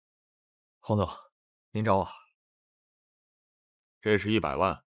洪总，您找我？这是100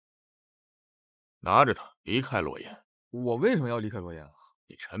万，拿着它离开罗岩。我为什么要离开罗岩啊？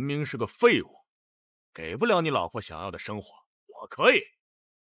你陈明是个废物，给不了你老婆想要的生活，我可以。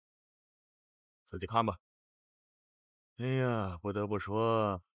自己看吧。哎呀，不得不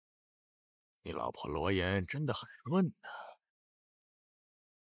说，你老婆罗岩真的很润呢。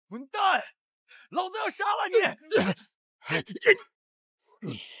混蛋！老子要杀了你！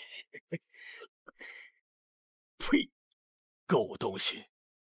呸！狗东西，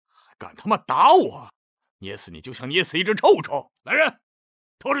敢他妈打我！捏死你就像捏死一只臭虫！来人，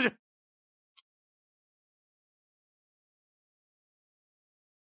拖出去！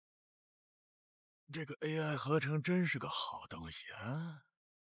这个 AI 合成真是个好东西啊！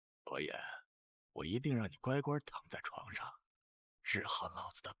罗岩，我一定让你乖乖躺在床上，治好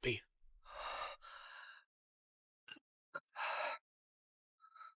老子的病。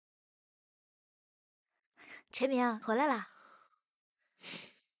陈明回来啦？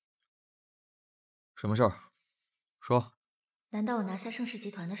什么事儿？说。难道我拿下盛世集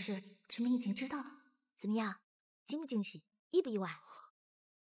团的事，陈明已经知道了？怎么样，惊不惊喜，意不意外？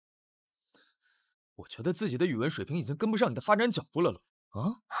我觉得自己的语文水平已经跟不上你的发展脚步了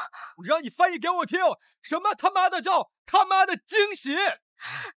啊！我让你翻译给我听，什么他妈的叫他妈的惊喜？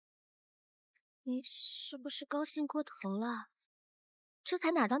你是不是高兴过头了？这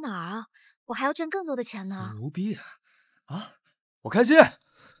才哪儿到哪儿啊！我还要挣更多的钱呢！牛逼啊！我开心，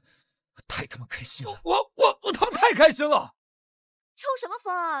我太他妈开心了！我他妈太开心了！抽什么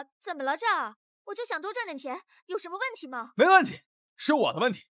风啊？怎么了这？我就想多赚点钱，有什么问题吗？没问题，是我的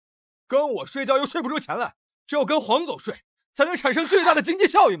问题。跟我睡觉又睡不出钱来，只有跟黄总睡才能产生最大的经济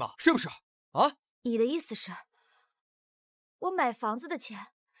效益嘛，是不是？啊？你的意思是，我买房子的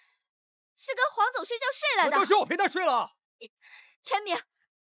钱是跟黄总睡觉睡来的？都是我陪他睡了。陈明，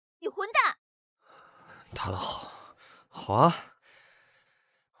你混蛋！打得好，好啊！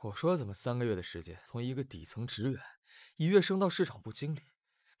我说怎么3个月的时间，从一个底层职员一跃升到市场部经理，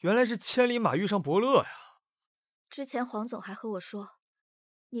原来是千里马遇上伯乐呀！之前黄总还和我说，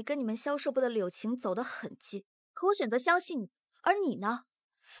你跟你们销售部的柳晴走得很近，可我选择相信你，而你呢，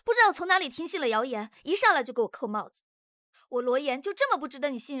不知道从哪里听信了谣言，一上来就给我扣帽子。我罗岩就这么不值得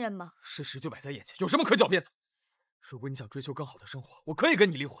你信任吗？事实就摆在眼前，有什么可狡辩的？如果你想追求更好的生活，我可以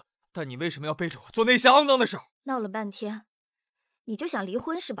跟你离婚，但你为什么要背着我做那些肮脏的事？闹了半天，你就想离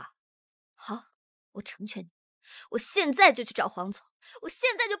婚是吧？好，我成全你，我现在就去找黄总，我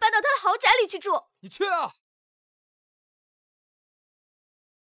现在就搬到他的豪宅里去住。你去啊！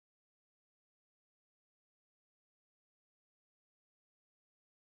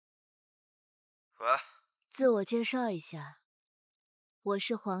喂，自我介绍一下，我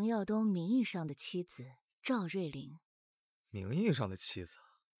是黄耀东名义上的妻子赵瑞玲。名义上的妻子？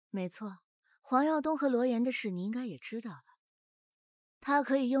没错，黄耀东和罗岩的事你应该也知道了。他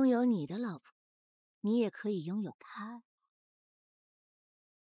可以拥有你的老婆，你也可以拥有他。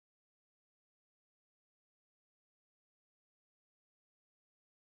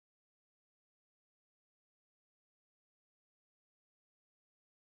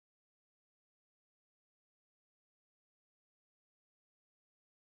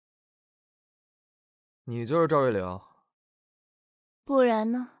你就是赵瑞玲？不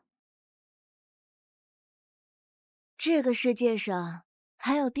然呢？这个世界上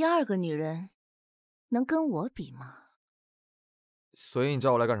还有第2个女人能跟我比吗？所以你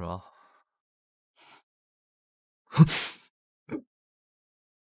叫我来干什么？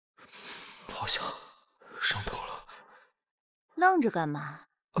不好想，上头了。愣着干嘛？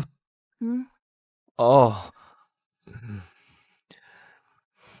哦，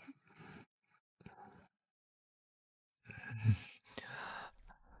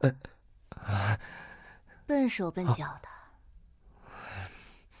笨手笨脚的，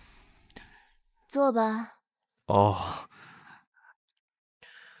坐吧。哦，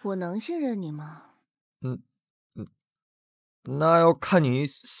我能信任你吗？那要看你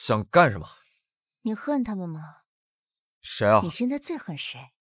想干什么。你恨他们吗？谁啊？你现在最恨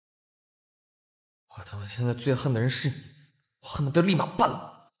谁？我他妈现在最恨的人是你，我恨不得立马办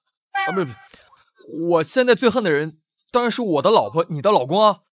了。啊，不是，我现在最恨的人当然是我的老婆，你的老公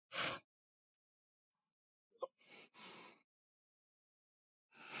啊。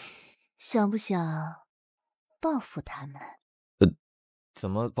想不想报复他们？怎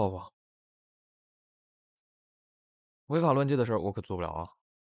么报复？违法乱纪的事我可做不了啊。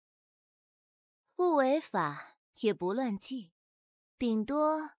不违法也不乱纪，顶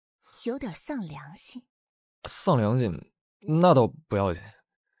多有点丧良心。丧良心那倒不要紧，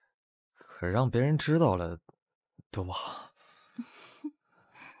可让别人知道了多不好。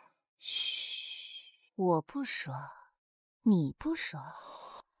嘘。我不说，你不说，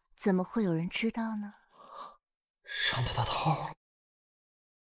怎么会有人知道呢？上他的套。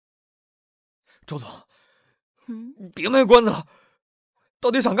周总，你别卖关子了，到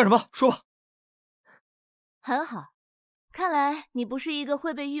底想干什么？说吧。很好，看来你不是一个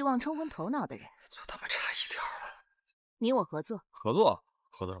会被欲望冲昏头脑的人。就他妈差一点了。你我合作。合作？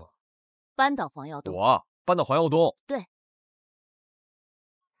合作什么？扳倒黄耀东。我扳倒黄耀东？对。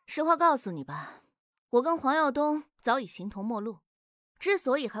实话告诉你吧，我跟黄耀东早已形同陌路。之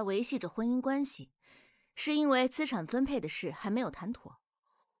所以还维系着婚姻关系，是因为资产分配的事还没有谈妥。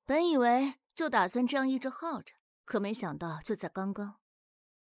本以为就打算这样一直耗着，可没想到就在刚刚，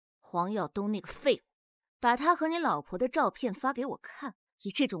黄耀东那个废物把他和你老婆的照片发给我看，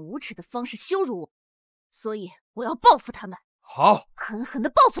以这种无耻的方式羞辱我，所以我要报复他们。好，狠狠地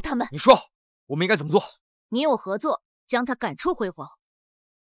报复他们。你说我们应该怎么做？你我合作，将他赶出辉煌。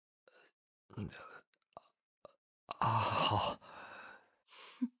好。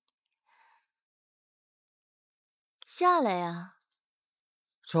下来呀。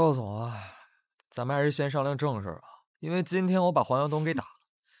赵总啊，咱们还是先商量正事吧。因为今天我把黄耀东给打了，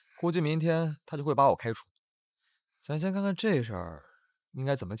估计明天他就会把我开除。咱先看看这事儿应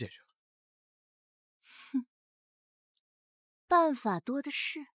该怎么解决。哼，办法多的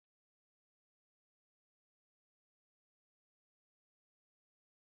是。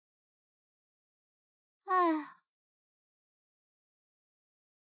哎，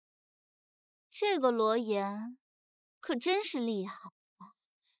这个罗岩可真是厉害，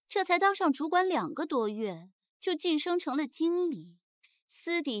这才当上主管2个多月，就晋升成了经理，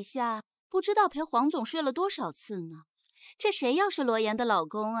私底下不知道陪黄总睡了多少次呢。这谁要是罗岩的老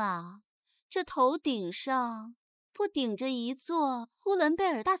公啊，这头顶上不顶着一座呼伦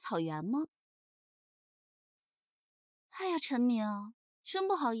贝尔大草原吗？哎呀，陈明，真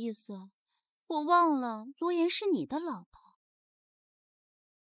不好意思，我忘了罗岩是你的老婆。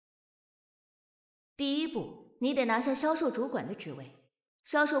第一步，你得拿下销售主管的职位。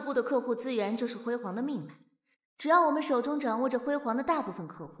销售部的客户资源就是辉煌的命脉，只要我们手中掌握着辉煌的大部分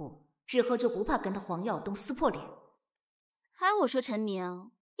客户，日后就不怕跟他黄耀东撕破脸。哎，我说陈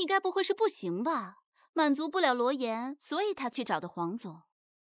明，你该不会是不行吧？满足不了罗岩，所以他去找的黄总。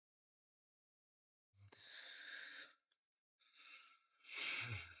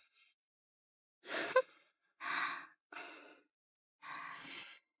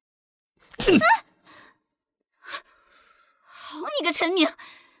好你个陈明，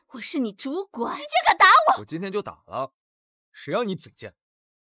我是你主管，你居然敢打我！我今天就打了，谁让你嘴贱？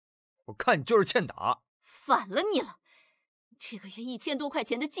我看你就是欠打。反了你了！这个月1000多块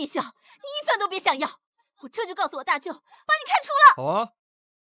钱的绩效，你1分都别想要！我这就告诉我大舅，把你开除了。好啊，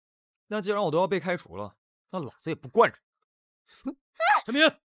那既然我都要被开除了，那老子也不惯着你。陈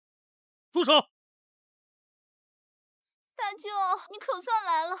明，住手！大舅，你可算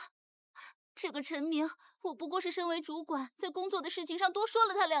来了。这个陈明，我不过是身为主管，在工作的事情上多说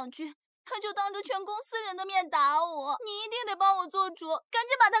了他2句，他就当着全公司人的面打我。你一定得帮我做主，赶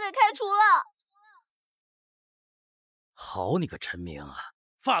紧把他给开除了。好你个陈明啊，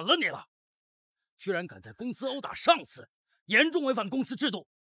反了你了！居然敢在公司殴打上司，严重违反公司制度。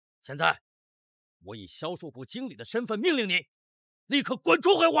现在，我以销售部经理的身份命令你，立刻滚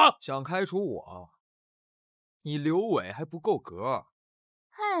出辉煌！想开除我，你刘伟还不够格。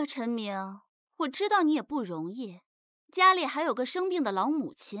哎呀，陈明，我知道你也不容易，家里还有个生病的老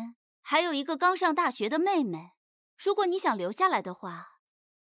母亲，还有一个刚上大学的妹妹。如果你想留下来的话，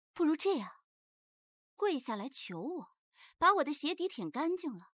不如这样，跪下来求我，把我的鞋底舔干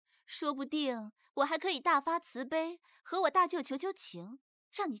净了，说不定我还可以大发慈悲，和我大舅求求情，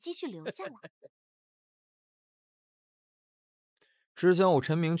让你继续留下来。之前我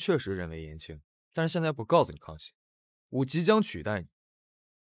陈明确实人微言轻，但是现在不告诉你康熙，我即将取代你，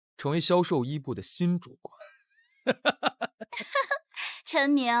成为销售一部的新主管。陈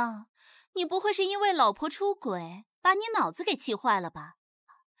明，你不会是因为老婆出轨，把你脑子给气坏了吧？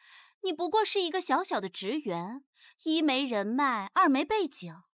你不过是一个小小的职员，1没人脉，2没背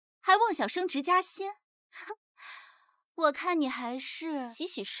景，还妄想升职加薪。我看你还是洗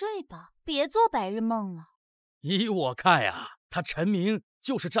洗睡吧，别做白日梦了。依我看呀，他陈明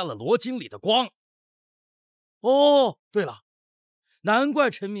就是沾了罗经理的光。哦，对了，难怪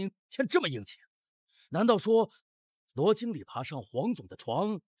陈明天这么硬气，难道说罗经理爬上黄总的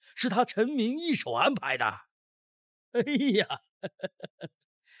床是他陈明一手安排的？哎呀，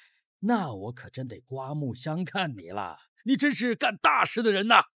那我可真得刮目相看你了，你真是干大事的人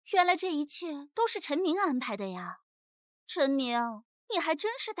呐！原来这一切都是陈明安排的呀。陈明，你还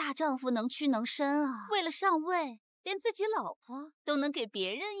真是大丈夫能屈能伸啊！为了上位，连自己老婆都能给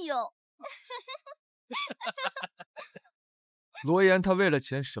别人用。罗岩他为了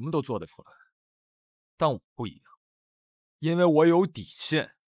钱什么都做得出来，但我不一样，因为我有底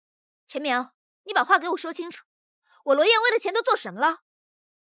线。陈明，你把话给我说清楚，我罗燕为了钱都做什么了？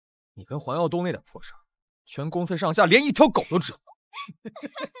你跟黄耀东那点破事，全公司上下连一条狗都知道。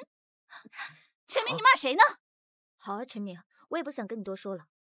陈明，你骂谁呢？好啊，陈明，我也不想跟你多说了，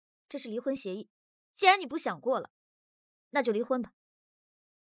这是离婚协议，既然你不想过了，那就离婚吧。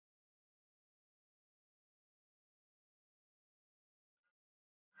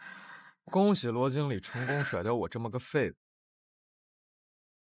恭喜罗经理成功甩掉我这么个废物！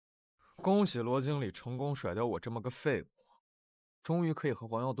恭喜罗经理成功甩掉我这么个废物，终于可以和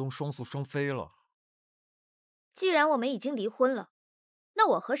黄耀东双宿双飞了。既然我们已经离婚了，那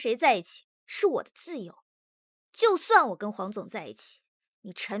我和谁在一起是我的自由。就算我跟黄总在一起，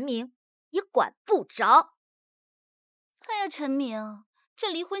你陈明也管不着。哎呀，陈明，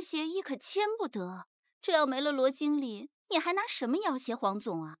这离婚协议可签不得。这要没了罗经理，你还拿什么要挟黄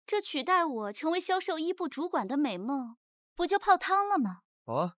总啊？这取代我成为销售一部主管的美梦，不就泡汤了吗？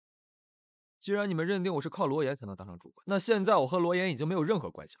好啊，既然你们认定我是靠罗岩才能当上主管，那现在我和罗岩已经没有任何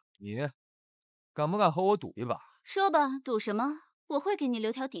关系了。你敢不敢和我赌一把？说吧，赌什么？我会给你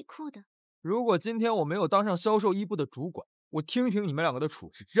留条底裤的。如果今天我没有当上销售一部的主管，我听听你们两个的处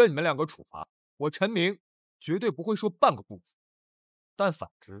置，任你们两个处罚，我陈明绝对不会说半个不字。但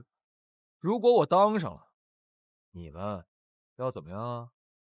反之，如果我当上了，你们要怎么样啊？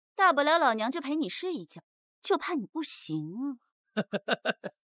大不了老娘就陪你睡一觉，就怕你不行啊。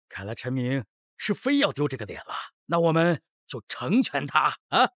看来陈明是非要丢这个脸了，那我们就成全他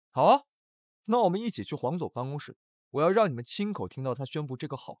啊！好啊，那我们一起去黄总办公室，我要让你们亲口听到他宣布这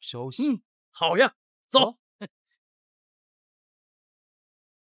个好消息。好呀，走。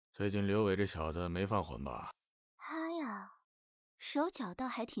最近刘伟这小子没犯浑吧？他呀，手脚倒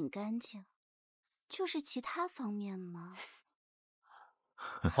还挺干净，就是其他方面嘛。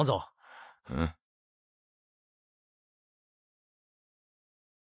黄总，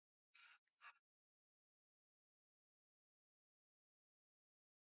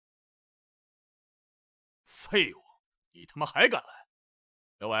废物，你他妈还敢来！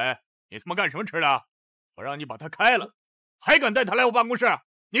刘伟，你他妈干什么吃的？我让你把他开了，还敢带他来我办公室？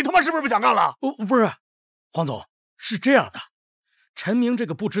你他妈是不是不想干了？不是，黄总，是这样的，陈明这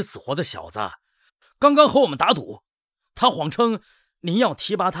个不知死活的小子，刚刚和我们打赌，他谎称您要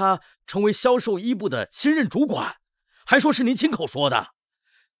提拔他成为销售一部的新任主管，还说是您亲口说的，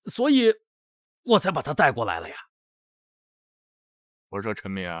所以我才把他带过来了呀。我说陈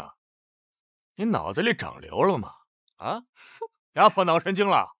明啊，你脑子里长瘤了吗？啊，压迫脑神经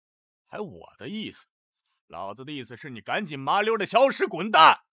了？还我的意思，老子的意思是你赶紧麻溜的消失滚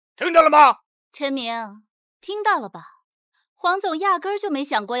蛋，听到了吗？陈明，听到了吧？黄总压根儿就没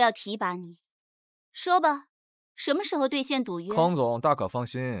想过要提拔你。说吧，什么时候兑现赌约？康总大可放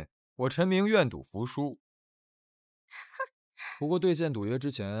心，我陈明愿赌服输。不过兑现赌约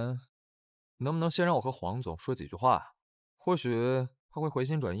之前，能不能先让我和黄总说几句话？或许他会回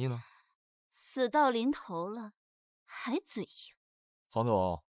心转意呢。死到临头了，还嘴硬。黄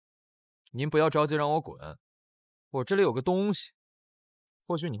总，您不要着急让我滚，我这里有个东西，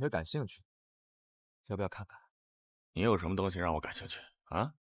或许你会感兴趣，要不要看看？你有什么东西让我感兴趣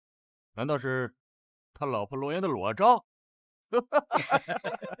啊？难道是他老婆罗岩的裸照？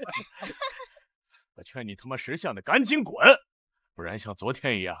我劝你他妈识相的赶紧滚，不然像昨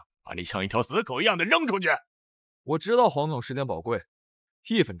天一样，把你像一条死狗一样的扔出去。我知道黄总时间宝贵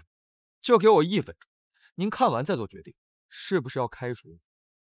，1分钟，就给我1分钟，您看完再做决定，是不是要开除？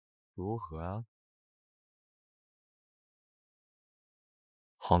如何啊？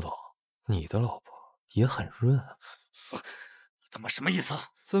黄总，你的老婆也很润啊。他妈什么意思？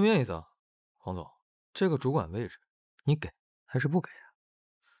字面意思啊。黄总，这个主管位置，你给还是不给啊？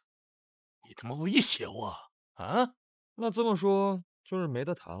你他妈威胁我啊？那这么说就是没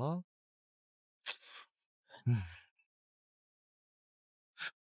得谈了。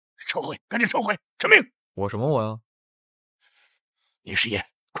撤回，赶紧撤回！陈明，我什么我呀？你是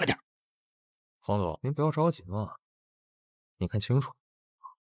爷，快点！黄总，您不要着急嘛，你看清楚。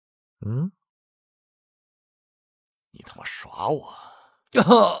你他妈耍我！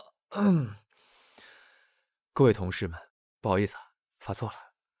各位同事们，不好意思啊，发错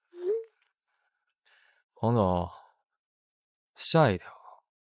了。黄总，下一条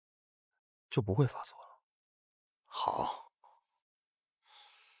就不会发错了。好，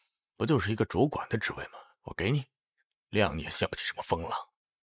不就是一个主管的职位吗？我给你，谅你也像不起什么风浪。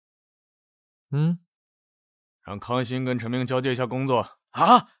让康欣跟陈明交接一下工作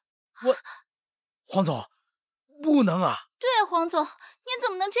啊！黄总，不能啊！对啊，黄总，您怎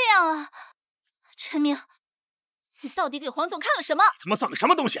么能这样啊？陈明，你到底给黄总看了什么？他妈算个什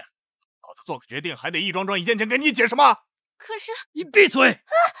么东西？老子做个决定还得一桩桩一件件跟你解释吗？可是你闭嘴！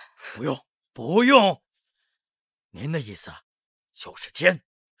不用。您的意思就是天，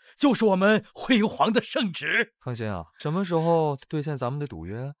就是我们辉煌的圣旨。放心啊，什么时候兑现咱们的赌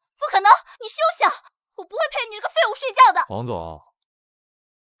约？不可能！你休想！我不会陪你这个废物睡觉的。黄总，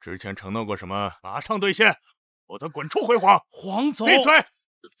之前承诺过什么，马上兑现，否则滚出辉煌！黄总，闭嘴！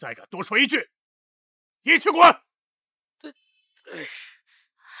再敢多说一句，一起滚！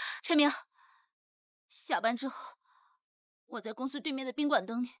陈明，下班之后，我在公司对面的宾馆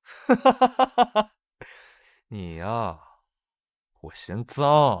等你。你呀，我嫌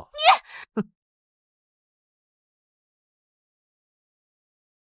脏。你，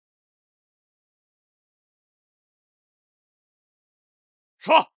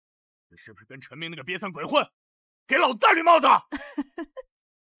说，你是不是跟陈明那个瘪三鬼混？给老子戴绿帽子！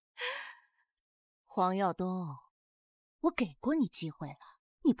黄耀东，我给过你机会了，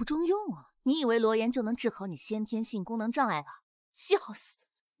你不中用啊！你以为罗岩就能治好你先天性功能障碍啊？笑死！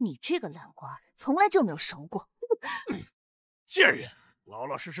你这个烂瓜，从来就没有熟过。贱人，老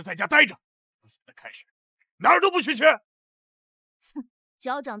老实实在家待着，从现在开始哪儿都不许去。哼，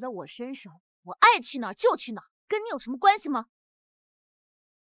脚长在我身上，我爱去哪儿就去哪儿，跟你有什么关系吗？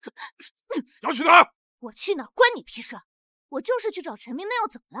要去哪儿？我去哪儿关你屁事？我就是去找陈明，那又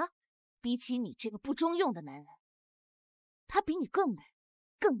怎么了？比起你这个不中用的男人，他比你更美，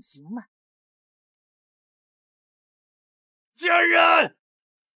更赢嘛！贱人！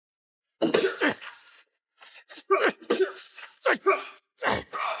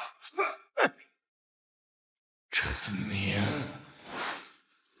陈明，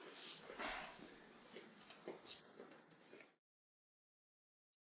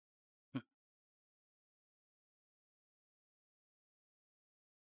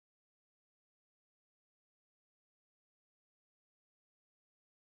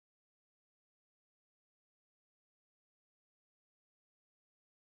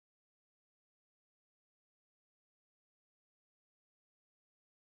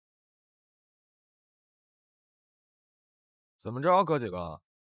怎么着，哥几个，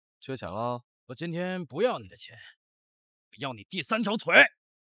缺钱了？我今天不要你的钱，我要你第三条腿。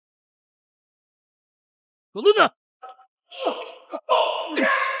狗子呢？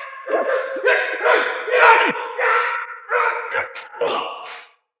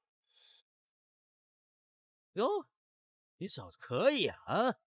哟，你小子可以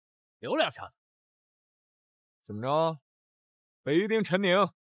啊，有两下子。怎么着？北丁陈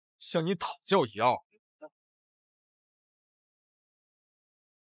明向你讨教一样？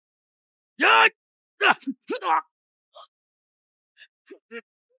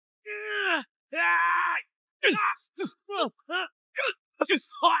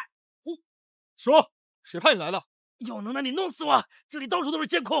说，谁派你来的？有能耐你弄死我！这里到处都是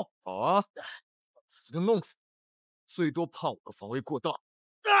监控。好啊，就弄死，最多判我的防卫过当。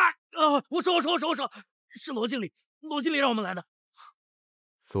我说，是罗经理让我们来的。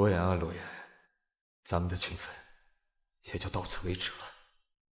罗岩啊，罗岩，咱们的情分也就到此为止了。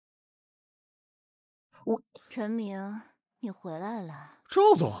陈明，你回来了。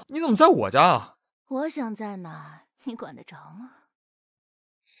赵总，你怎么在我家啊？我想在哪儿，你管得着吗？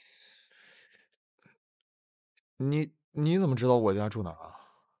你怎么知道我家住哪儿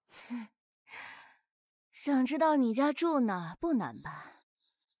啊？想知道你家住哪儿不难吧？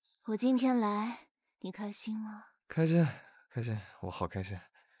我今天来，你开心吗？开心，我好开心。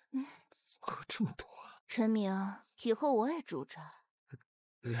喝这么多啊！陈明，以后我也住这儿。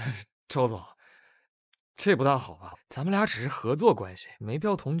赵总，这不大好吧？咱们俩只是合作关系，没必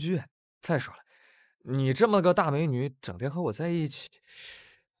要同居。再说了，你这么个大美女，整天和我在一起，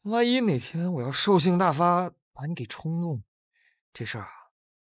万一哪天我要兽性大发，把你给冲动，这事儿啊，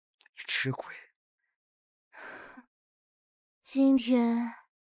你吃亏。今天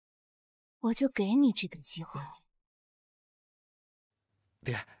我就给你这个机会。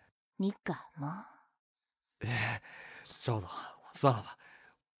别，你敢吗？赵总，算了吧，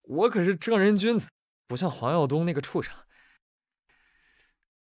我可是正人君子，不像黄耀东那个畜生。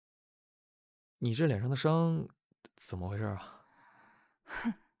你这脸上的伤怎么回事啊？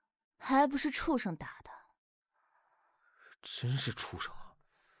哼，还不是畜生打的。真是畜生啊！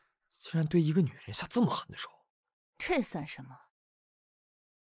竟然对一个女人下这么狠的手。这算什么？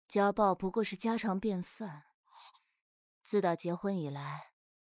家暴不过是家常便饭。自打结婚以来，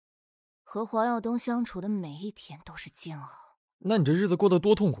和黄耀东相处的每一天都是煎熬。那你这日子过得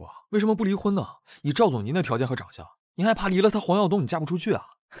多痛苦啊！为什么不离婚呢？以赵总您的条件和长相，您还怕离了他黄耀东你嫁不出去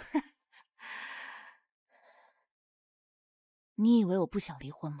啊？你以为我不想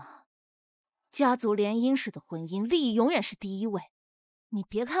离婚吗？家族联姻式的婚姻，利益永远是第一位。你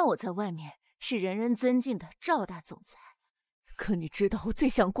别看我在外面是人人尊敬的赵大总裁，可你知道我最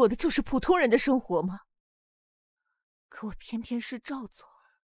想过的就是普通人的生活吗？可我偏偏是赵总，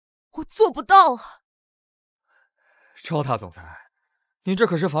我做不到啊！赵大总裁，您这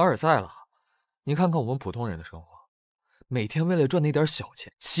可是凡尔赛了。您看看我们普通人的生活，每天为了赚那点小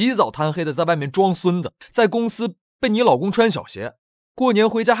钱，起早贪黑的在外面装孙子，在公司被你老公穿小鞋，过年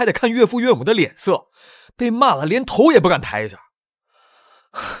回家还得看岳父岳母的脸色，被骂了连头也不敢抬一下。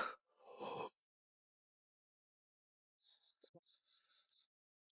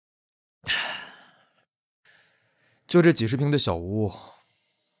就这几十平的小屋，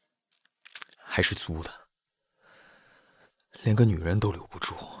还是租的，连个女人都留不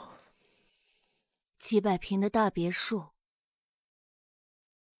住。几百平的大别墅，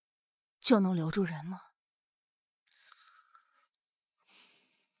就能留住人吗？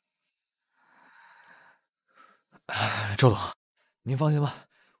周总，您放心吧，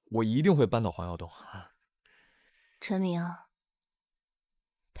我一定会搬到黄耀东。陈明，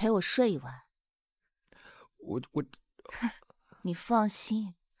陪我睡一晚。我你放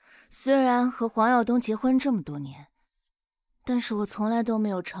心，虽然和黄耀东结婚这么多年，但是我从来都没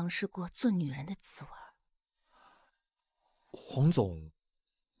有尝试过做女人的滋味。黄总，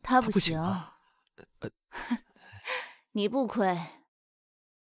他不行。你不亏。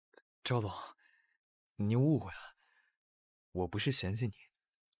赵总，您误会了，我不是嫌弃你，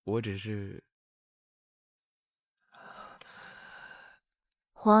我只是……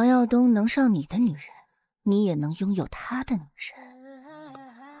黄耀东能上你的女人，你也能拥有他的女人。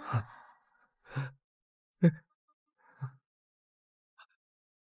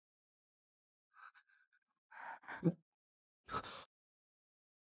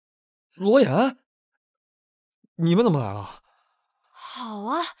罗言，你们怎么来了？好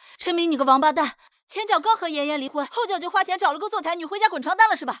啊，陈明，你个王八蛋！前脚刚和妍妍离婚，后脚就花钱找了个坐台女回家滚床单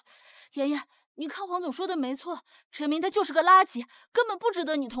了是吧？妍妍，你看黄总说的没错，陈明他就是个垃圾，根本不值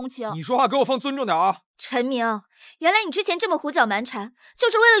得你同情。你说话给我放尊重点啊！陈明，原来你之前这么胡搅蛮缠，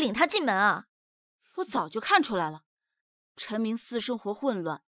就是为了领他进门啊！我早就看出来了，陈明私生活混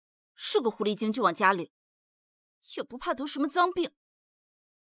乱，是个狐狸精就往家里，也不怕得什么脏病。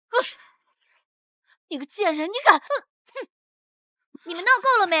你个贱人，你敢！哼！你们闹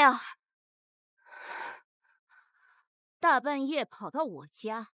够了没有？大半夜跑到我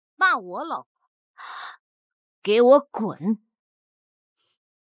家骂我老婆，给我滚！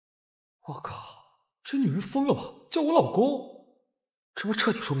我靠，这女人疯了吧？叫我老公，这不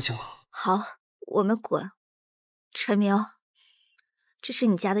彻底说不清了？好，我们滚。陈明，这是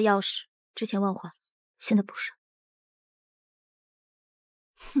你家的钥匙，之前忘还，现在不是。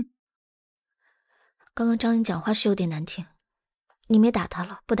哼，刚刚张颖讲话是有点难听，你们也打他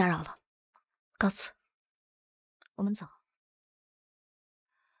了，不打扰了，告辞。我们走。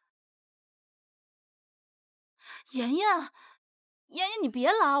妍妍，妍妍，你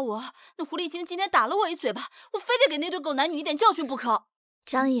别拉我！那狐狸精今天打了我一嘴巴，我非得给那对狗男女一点教训不可。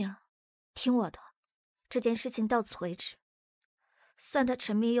张颖，听我的，这件事情到此为止。算他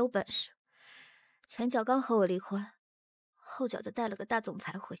陈明有本事，前脚刚和我离婚，后脚就带了个大总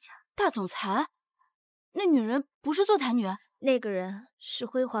裁回家。大总裁？那女人不是坐台女？那个人是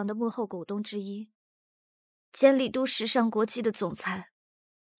辉煌的幕后股东之一，兼丽都时尚国际的总裁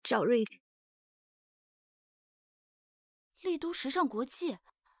赵瑞丽。丽都时尚国际，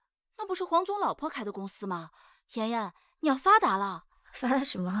那不是黄总老婆开的公司吗？妍妍，你要发达了。发达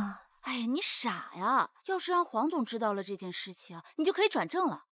什么？哎呀，你傻呀！要是让黄总知道了这件事情，你就可以转正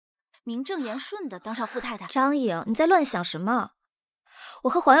了，名正言顺的当上富太太。张颖，你在乱想什么？我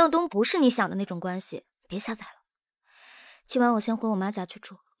和黄耀东不是你想的那种关系，别瞎猜了。今晚我先回我妈家去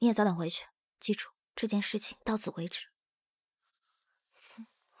住，你也早点回去。记住，这件事情到此为止。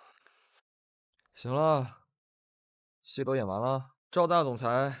行了，戏都演完了，赵大总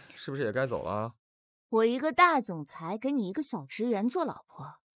裁是不是也该走了？我一个大总裁给你一个小职员做老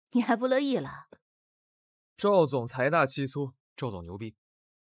婆，你还不乐意了？赵总财大气粗，赵总牛逼，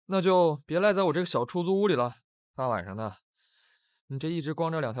那就别赖在我这个小出租屋里了。大晚上的，你这一直光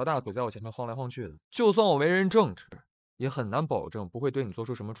着两条大腿在我前面晃来晃去的，就算我为人正直，也很难保证不会对你做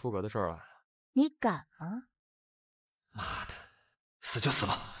出什么出格的事儿来。你敢吗？妈的，死就死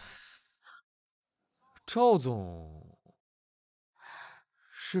吧。赵总，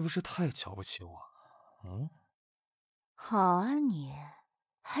是不是太瞧不起我？嗯，好啊，你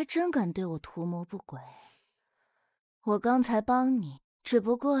还真敢对我图谋不轨。我刚才帮你，只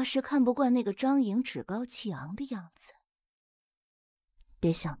不过是看不惯那个张颖趾高气昂的样子。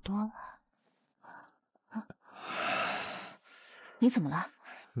别想多了。你怎么了？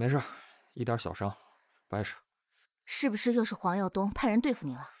没事，一点小伤，不碍事。是不是又是黄耀东派人对付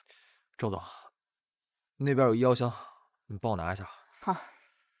你了？周总，那边有医药箱，你帮我拿一下。好。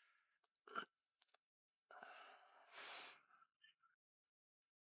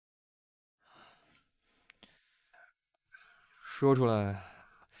说出来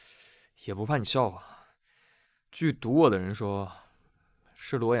也不怕你笑话。据堵我的人说，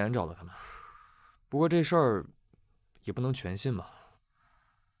是罗岩找的他们。不过这事儿也不能全信吧。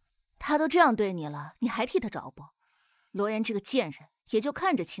他都这样对你了，你还替他找补？罗岩这个贱人，也就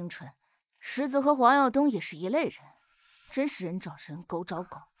看着清纯，实则和黄耀东也是一类人，真是人找人，狗找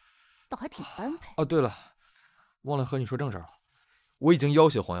狗，倒还挺般配。哦，对了，忘了和你说正事了，我已经要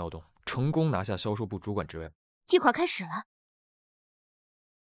挟黄耀东，成功拿下销售部主管职位。计划开始了。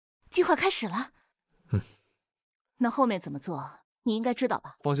计划开始了。那后面怎么做，你应该知道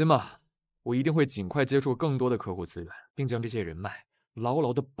吧？放心吧，我一定会尽快接触更多的客户资源，并将这些人脉牢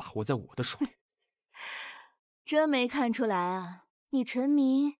牢地把握在我的手里。真没看出来啊，你陈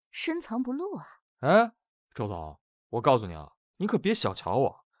明深藏不露啊！哎，周总，我告诉你啊，你可别小瞧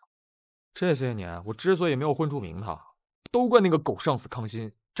我。这些年我之所以没有混出名堂，都怪那个狗上司康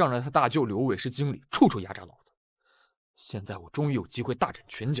欣，仗着他大舅刘伟是经理，处处压榨老子。现在我终于有机会大展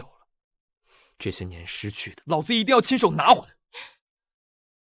拳脚了。这些年失去的，老子一定要亲手拿回来。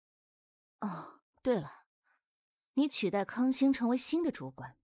哦，对了，你取代康欣成为新的主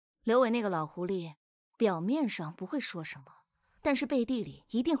管，刘伟那个老狐狸，表面上不会说什么，但是背地里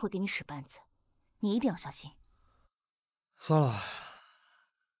一定会给你使绊子，你一定要小心。算了，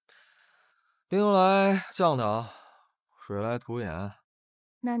兵来将挡，水来土掩。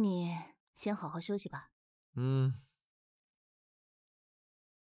那你先好好休息吧。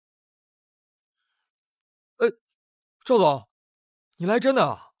赵总，你来真的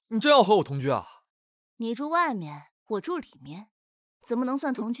啊？你真要和我同居啊？你住外面，我住里面，怎么能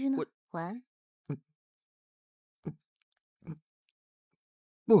算同居呢？晚安。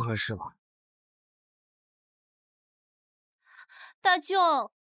不合适吧？大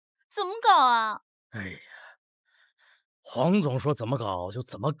舅，怎么搞啊？哎呀，黄总说怎么搞就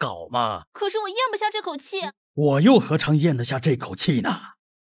怎么搞嘛。可是我咽不下这口气。我又何尝咽得下这口气呢？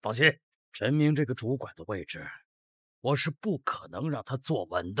放心，陈明这个主管的位置，我是不可能让他坐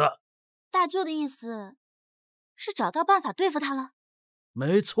稳的。大舅的意思是找到办法对付他了？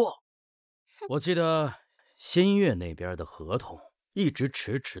没错，我记得新月那边的合同一直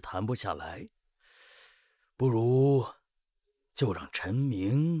迟迟谈不下来，不如就让陈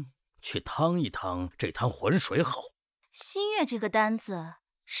明去趟一趟这滩浑水好。新月这个单子，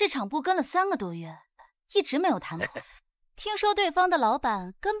市场部跟了3个多月，一直没有谈妥。听说对方的老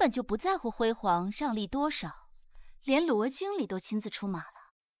板根本就不在乎辉煌让利多少，连罗经理都亲自出马了。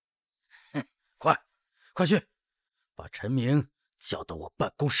快去，把陈明叫到我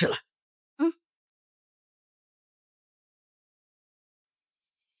办公室来。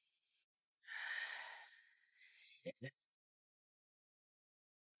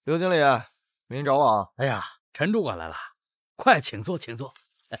刘经理，您找我啊？哎呀，陈主管来了，快请坐，请坐。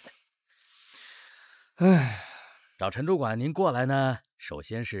哎，找陈主管您过来呢，首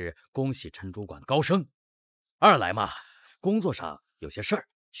先是恭喜陈主管高升，二来嘛，工作上有些事儿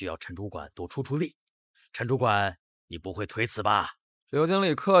需要陈主管多出力。陈主管，你不会推辞吧？刘经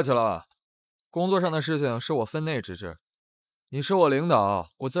理客气了，工作上的事情是我分内之事，你是我领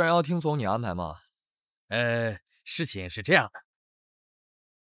导，我自然要听从你安排嘛。事情是这样的，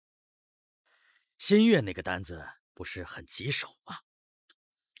新月那个单子不是很棘手吗？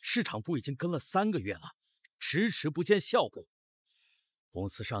市场部已经跟了3个月了，迟迟不见效果，公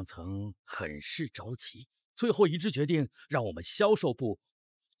司上层很是着急，最后一致决定让我们销售部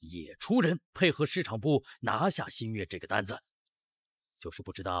也出人配合市场部拿下新月这个单子，就是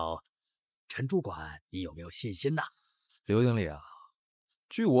不知道陈主管你有没有信心呢？刘经理啊，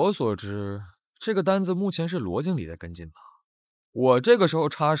据我所知，这个单子目前是罗经理在跟进吧？我这个时候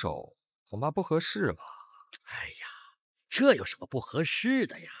插手，恐怕不合适吧？哎呀，这有什么不合适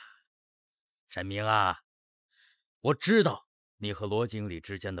的呀？陈明啊，我知道你和罗经理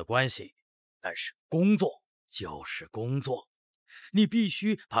之间的关系，但是工作就是工作，你必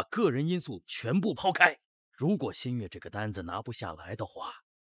须把个人因素全部抛开。如果新月这个单子拿不下来的话，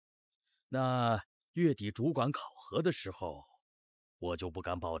那月底主管考核的时候，我就不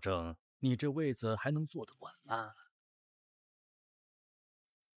敢保证你这位子还能坐得稳了。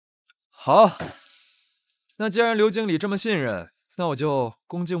好，那既然刘经理这么信任，那我就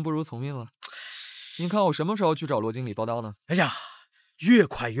恭敬不如从命了。您看我什么时候去找罗经理报到呢？哎呀，越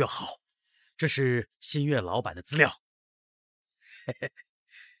快越好。这是新月老板的资料。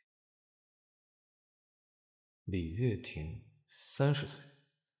李月婷，30岁，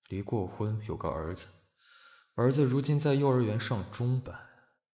离过婚，有个儿子，儿子如今在幼儿园上中班。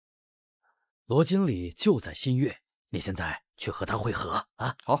罗经理就在新月，你现在去和他会合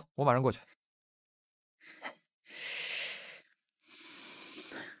啊！好，我马上过去。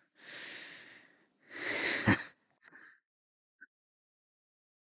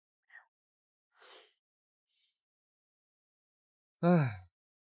唉，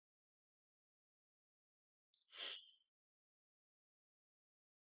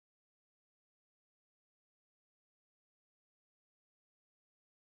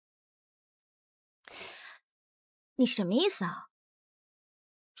你什么意思啊？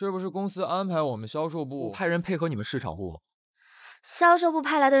这不是公司安排我们销售部派人配合你们市场部吗？销售部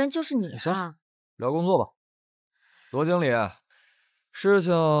派来的人就是你行啊！聊工作吧。罗经理，事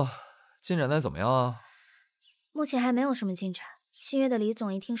情进展的怎么样啊？目前还没有什么进展。新月的李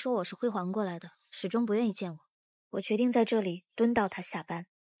总一听说我是辉煌过来的，始终不愿意见我。我决定在这里蹲到他下班。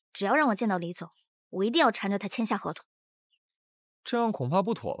只要让我见到李总，我一定要缠着他签下合同。这样恐怕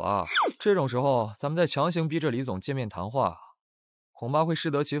不妥吧？这种时候，咱们再强行逼着李总见面谈话，恐怕会适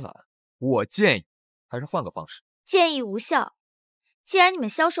得其反。我建议还是换个方式。建议无效。既然你们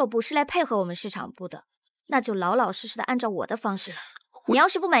销售部是来配合我们市场部的，那就老老实实的按照我的方式来。你要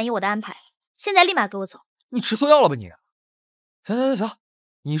是不满意我的安排，现在立马给我走。你吃错药了吧你？行，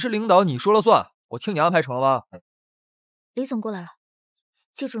你是领导，你说了算，我听你安排成了吧？李总过来了，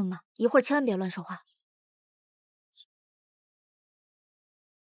记住了吗？一会儿千万别乱说话。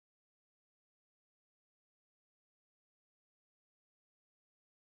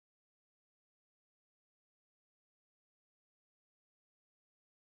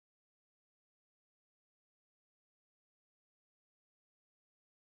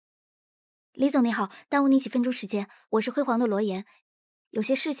李总你好，耽误你几分钟时间，我是辉煌的罗岩，有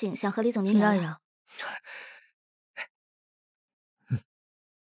些事情想和李总您聊一聊。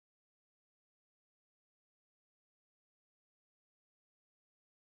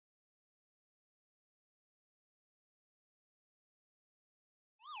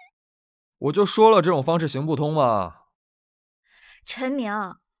我就说了，这种方式行不通嘛。陈明，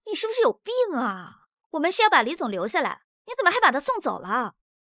你是不是有病啊？我们是要把李总留下来，你怎么还把他送走了？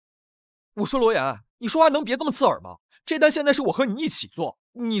我说罗岩，你说话能别这么刺耳吗？这单现在是我和你一起做，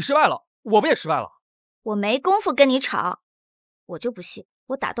你失败了，我不也失败了？我没工夫跟你吵，我就不信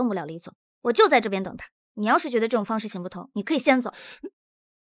我打动不了李总，我就在这边等他。你要是觉得这种方式行不通，你可以先走。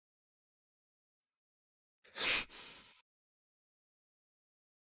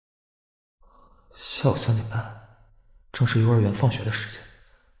下午3点半，正是幼儿园放学的时间，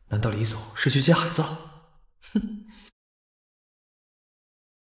难道李总是去接孩子了？哼！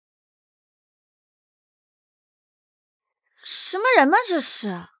什么人嘛，这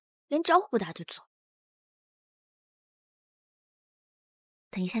是连招呼不打就走。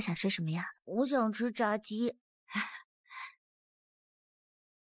等一下想吃什么呀？我想吃炸鸡。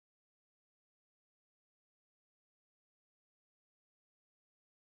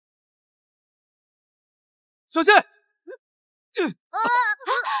小心！云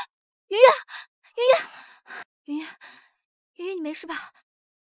云，你没事吧？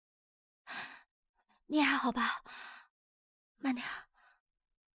你也还好吧？慢点。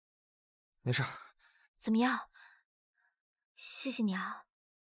没事。怎么样？谢谢你啊。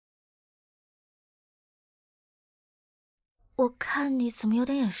我看你怎么有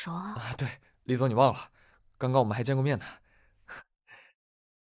点眼熟啊？对，李总你忘了，刚刚我们还见过面呢。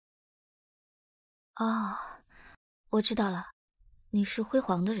哦，我知道了，你是辉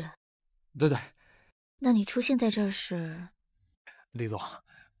煌的人。对。那你出现在这儿是？李总，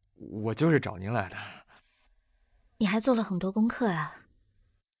我就是找您来的。你还做了很多功课啊。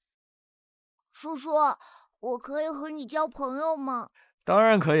叔叔，我可以和你交朋友吗？当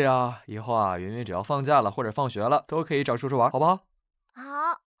然可以啊，以后啊，云云只要放假了或者放学了，都可以找叔叔玩，好不好？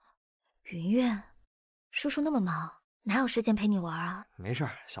好。云云，叔叔那么忙，哪有时间陪你玩啊？没事，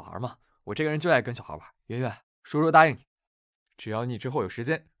小孩嘛，我这个人就爱跟小孩玩。云云，叔叔答应你，只要你之后有时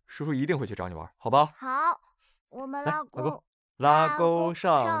间，叔叔一定会去找你玩，好不好？好，我们拉钩，拉钩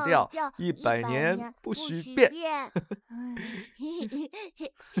上吊，100年不许变。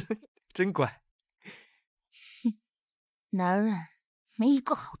真乖。男人没一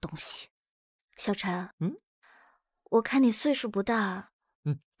个好东西。小陈，我看你岁数不大，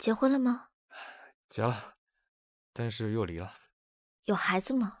结婚了吗？结了，但是又离了。有孩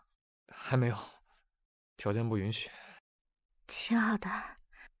子吗？还没有，条件不允许。挺好的。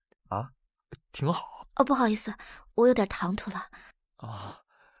啊，挺好。哦，不好意思，我有点唐突了。啊，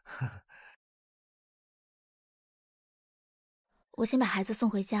我先把孩子送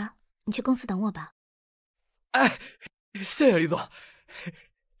回家，你去公司等我吧。哎，谢谢李总。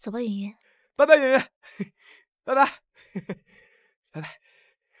走吧，云云。拜拜，云云，拜拜，拜拜。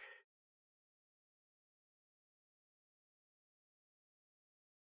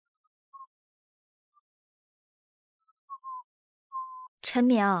陈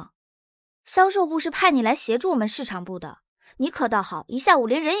明，销售部是派你来协助我们市场部的，你可倒好，一下午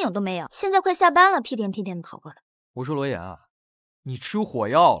连人影都没有。现在快下班了，屁颠屁颠的跑过来。我说罗岩，你吃火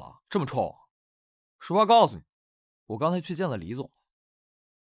药了，这么臭。实话告诉你，我刚才去见了李总。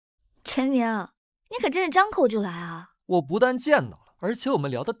陈明，你可真是张口就来啊！我不但见到了，而且我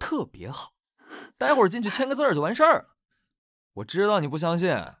们聊得特别好。待会儿进去签个字就完事儿了。我知道你不相信，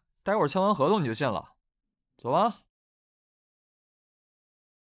待会儿签完合同你就信了。走吧。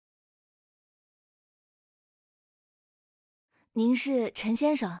您是陈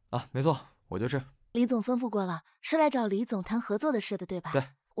先生啊？没错，我就是。李总吩咐过了，是来找李总谈合作的事的，对吧？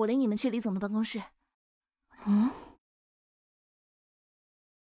对，我领你们去李总的办公室。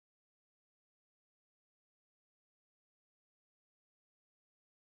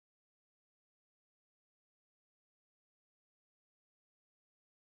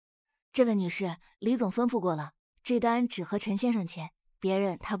这位女士，李总吩咐过了，这单只和陈先生签，别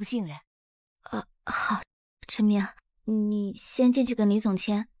人他不信任。好，陈明，你先进去跟李总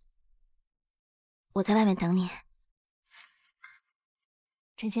签，我在外面等你。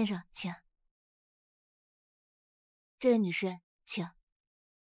陈先生，请。这位女士，请。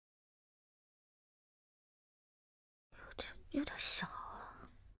有点小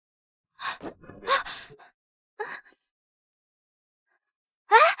啊。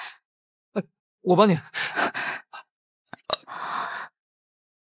我帮你。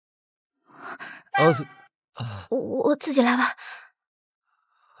我自己来吧。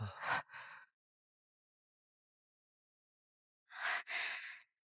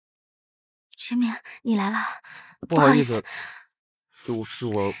陈明，你来了。不好意思，是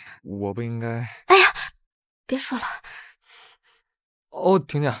我不应该。哎呀，别说了。哦，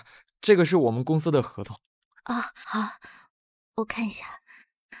婷姐，这个是我们公司的合同。啊，好，我看一下。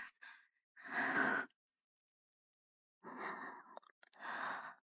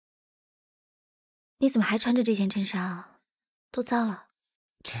你怎么还穿着这件衬衫啊？都脏了。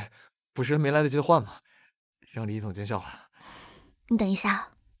这不是没来得及换吗？让李总见笑了。你等一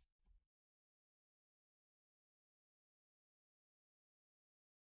下。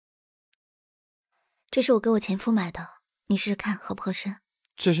这是我给我前夫买的，你试试看合不合身。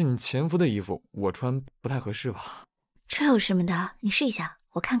这是你前夫的衣服，我穿不太合适吧？这有什么的？你试一下，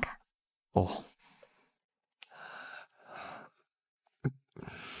我看看。哦。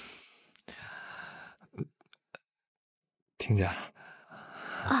婷姐。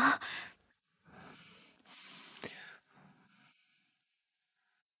啊。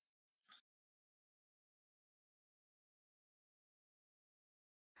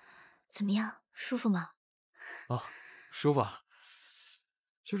怎么样，舒服吗？啊，舒服啊，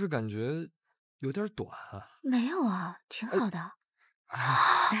就是感觉有点短啊。没有啊，挺好的。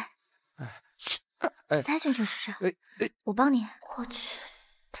塞进去试试。我帮你。我去，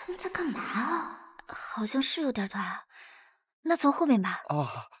他们在干嘛啊？好像是有点短啊。那从后面吧。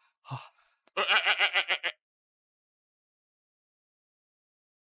啊，好。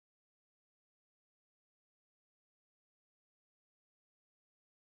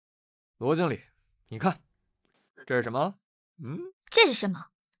罗经理，你看，这是什么？这是什么？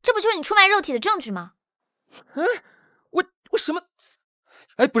这不就是你出卖肉体的证据吗？我什么？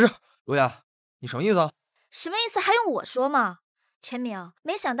哎，不是，罗雅，你什么意思啊？什么意思？还用我说吗？陈明，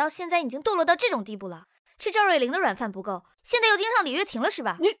没想到现在已经堕落到这种地步了。吃赵瑞玲的软饭不够，现在又盯上李月婷了是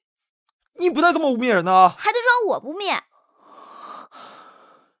吧？你不带这么污蔑人的啊！还得说我不灭，人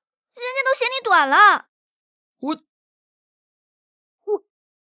家都嫌你短了。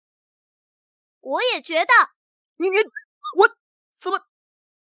我也觉得。我怎么？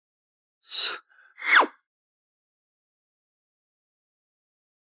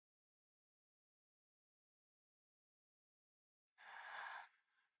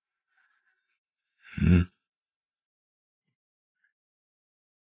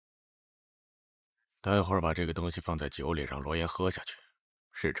待会儿把这个东西放在酒里，让罗岩喝下去。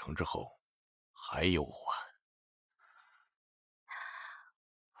事成之后，还有我。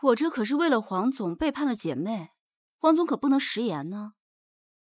我这可是为了黄总背叛了姐妹，黄总可不能食言呢。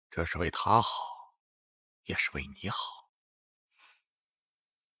这是为他好，也是为你好。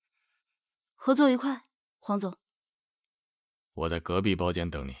合作愉快，黄总。我在隔壁包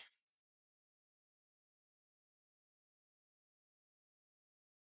间等你。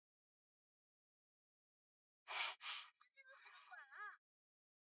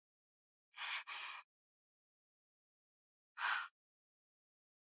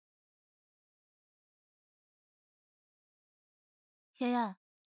妍妍，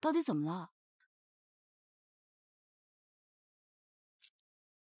到底怎么了？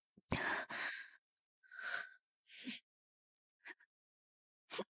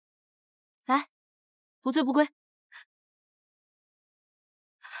来，不醉不归。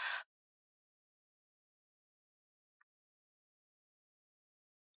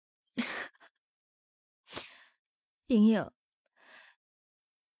莹莹，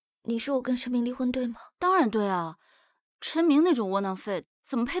你说我跟陈明离婚对吗？当然对啊，陈明那种窝囊废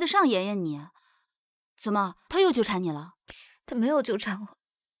怎么配得上妍妍你？怎么，他又纠缠你了？他没有纠缠我，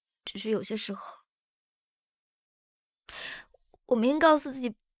只是有些时候，我明明告诉自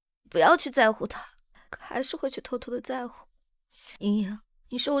己不要去在乎他，可还是会去偷偷的在乎。莹莹，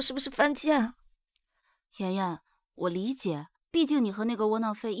你说我是不是犯贱啊？妍妍，我理解，毕竟你和那个窝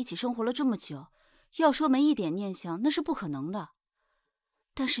囊废一起生活了这么久，要说没一点念想，那是不可能的。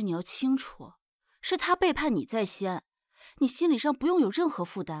但是你要清楚，是他背叛你在先，你心理上不用有任何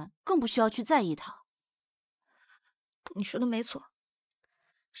负担，更不需要去在意他。你说的没错，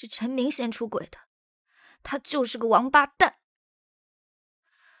是陈明先出轨的，他就是个王八蛋。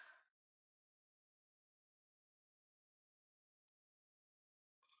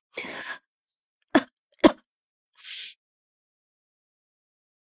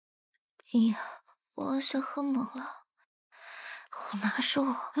哎呀，我好像喝懵了，好难受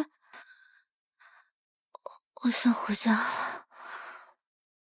啊！我想回家了。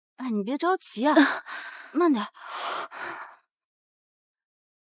哎，你别着急啊，慢点。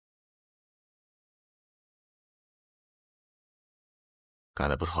干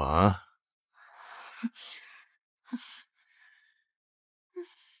得不错啊！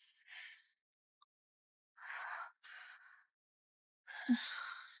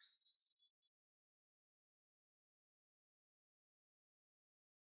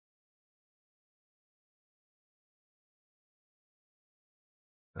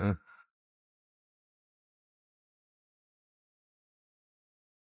嗯。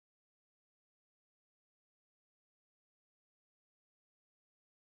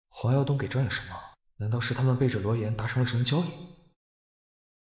黄耀东给张颖什么？难道是他们背着罗岩达成了什么交易？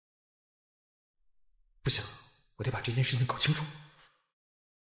不行，我得把这件事情搞清楚。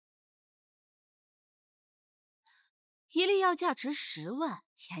一粒药价值10万，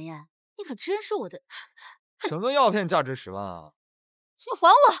妍妍，你可真是我的……什么药片价值10万啊？你还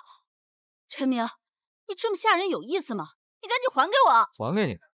我！陈明，你这么吓人有意思吗？你赶紧还给我！还给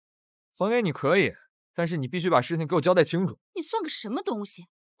你，还给你可以，但是你必须把事情给我交代清楚。你算个什么东西？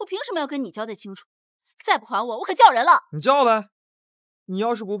我凭什么要跟你交代清楚？再不还我，我可叫人了！你叫呗，你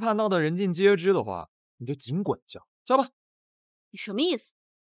要是不怕闹得人尽皆知的话，你就尽管叫，叫吧。你什么意思？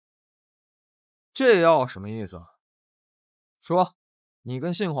这要什么意思？说，你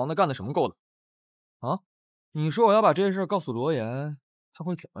跟姓黄的干的什么勾当？啊？你说我要把这事告诉罗岩，他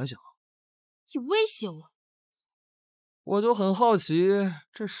会怎么想？你威胁我？我就很好奇，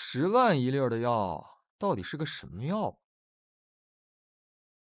这10万一粒的药到底是个什么药？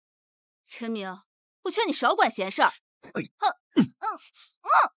陈明，我劝你少管闲事儿。你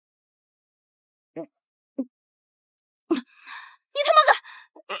他妈个！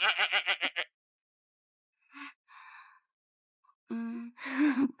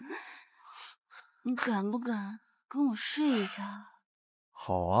你敢不敢跟我睡一下？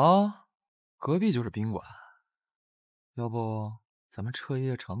好啊，隔壁就是宾馆，要不咱们彻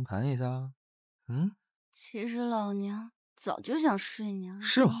夜长谈一下？其实老娘早就想睡你了。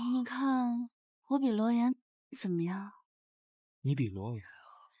是吗？你看我比罗岩怎么样？你比罗岩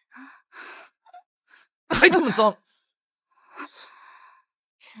啊，还他妈脏！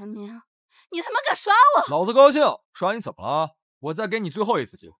陈明，你他妈敢刷我！老子高兴，刷你怎么了？我再给你最后一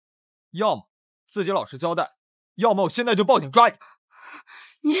次机会，要么自己老实交代，要么我现在就报警抓你。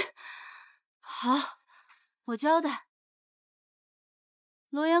你好，我交代。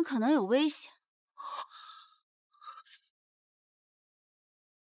罗岩可能有危险。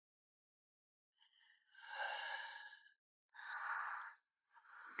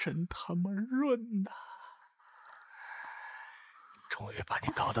真他妈润呐！终于把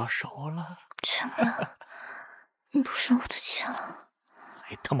你搞到手了。陈明，你不生我的气了？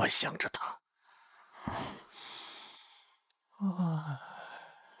还他妈想着他！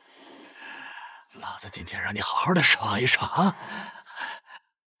老子今天让你好好的爽一爽啊！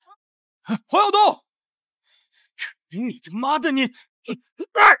黄耀东，你他妈的你！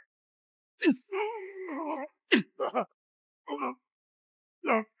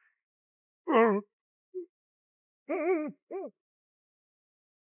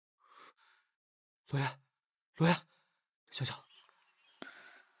罗岩，罗岩，想想，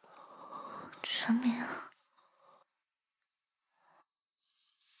陈明，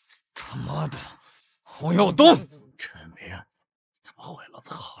黄耀东，陈明，怎么毁老子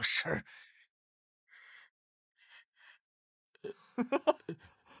好事儿？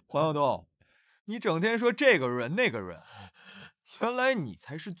黄耀东，你整天说这个润那个润，原来你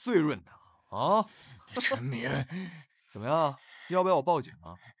才是最润的啊！陈明，怎么样？要不要我报警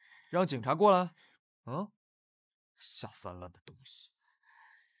啊？让警察过来？嗯，下三滥的东西！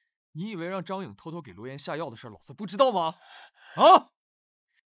你以为让张颖偷偷给罗岩下药的事老子不知道吗？啊！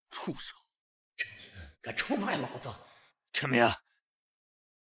畜生！敢出卖老子！陈明，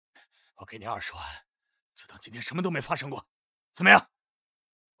我给你20万，就当今天什么都没发生过，怎么样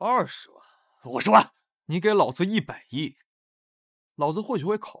？20万？50万？你给老子100亿，老子或许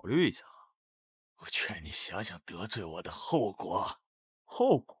会考虑一下。我劝你想想得罪我的后果。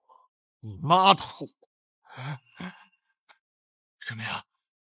后果？你妈的后果！陈明，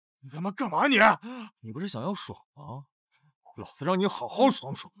你他妈干嘛你？你不是想要爽吗？老子让你好好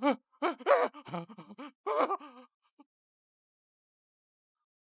爽爽！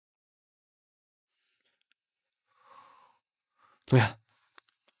罗岩，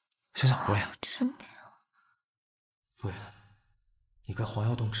想想罗岩，真没有。罗岩，你跟黄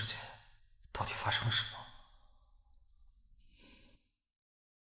耀东之间到底发生了什么？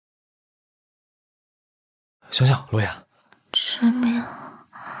想想，罗岩，真没有。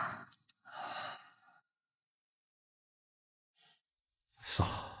算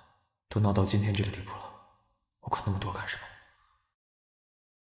了，都闹到今天这个地步了，我管那么多干什么？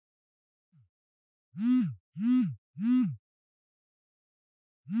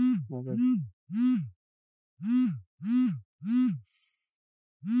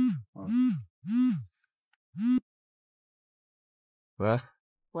喂，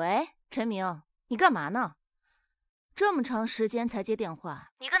喂，陈明，你干嘛呢？这么长时间才接电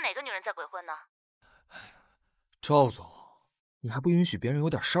话，你跟哪个女人在鬼混呢？赵总，你还不允许别人有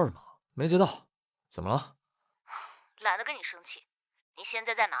点事儿吗？没接到，怎么了？懒得跟你生气。你现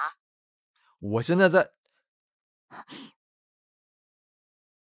在在哪儿？我现在在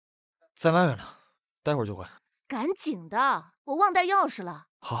外面呢，待会儿就回。赶紧的，我忘带钥匙了。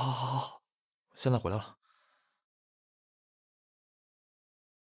好，现在回来了。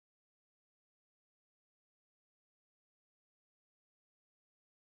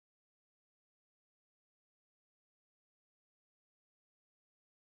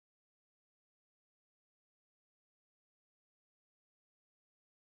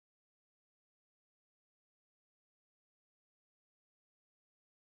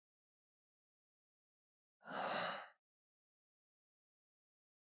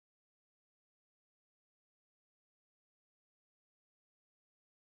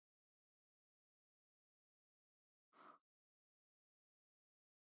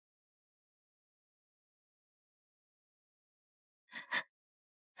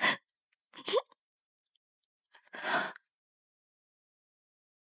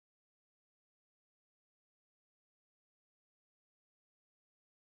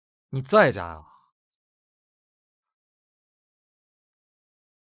你在家呀？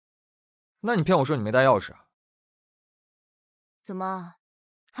那你骗我说你没带钥匙？怎么，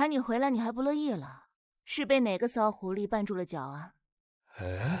喊你回来你还不乐意了？是被哪个骚狐狸绊住了脚啊？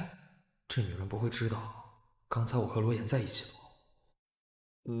哎，这女人不会知道刚才我和罗岩在一起了吗？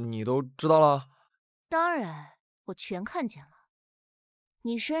你都知道了？当然，我全看见了。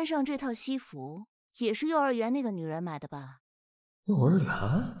你身上这套西服也是幼儿园那个女人买的吧？幼儿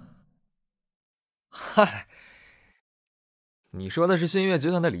园？嗨，你说的是新月集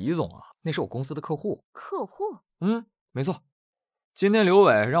团的李总啊，那是我公司的客户。客户？没错。今天刘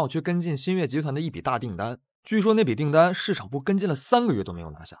伟让我去跟进新月集团的一笔大订单，据说那笔订单市场部跟进了3个月都没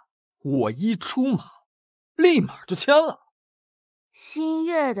有拿下，我一出马，立马就签了。新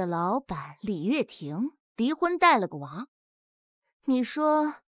月的老板李月婷离婚带了个娃，你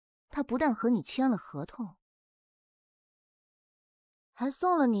说他不但和你签了合同，还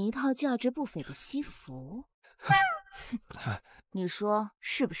送了你一套价值不菲的西服。你说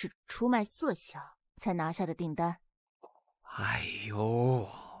是不是出卖色相才拿下的订单？哎呦，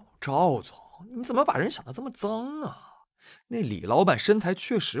赵总，你怎么把人想得这么脏啊？那李老板身材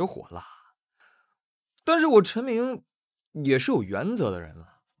确实火辣，但是我陈明也是有原则的人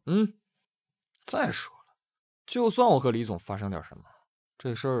了。再说了，就算我和李总发生点什么，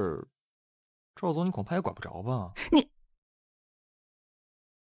这事儿赵总你恐怕也管不着吧？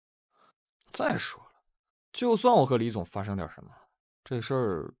再说了，就算我和李总发生点什么，这事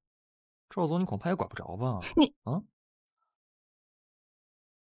儿赵总你恐怕也管不着吧？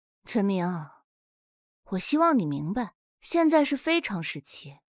陈明，我希望你明白，现在是非常时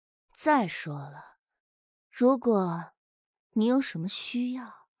期。再说了，如果你有什么需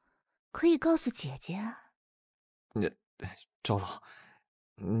要，可以告诉姐姐啊。赵总，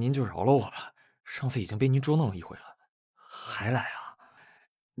您就饶了我吧，上次已经被您捉弄了一回了，还来啊？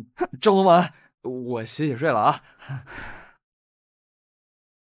赵总晚安，我洗睡了啊。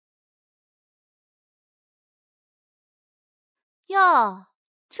哟，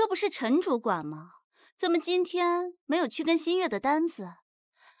这不是陈主管吗？怎么今天没有去跟新月的单子？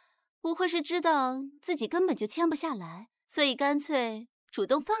不会是知道自己根本就签不下来，所以干脆主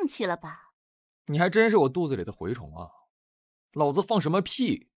动放弃了吧？你还真是我肚子里的蛔虫啊！老子放什么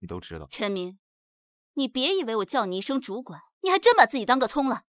屁你都知道。陈明，你别以为我叫你一声主管，你还真把自己当个葱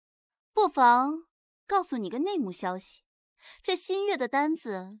了。不妨告诉你个内幕消息，这新月的单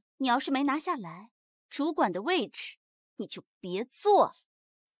子你要是没拿下来，主管的位置你就别做了。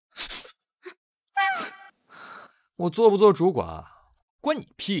我做不做主管关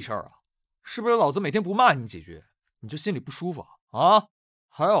你屁事儿啊！是不是老子每天不骂你几句，你就心里不舒服啊？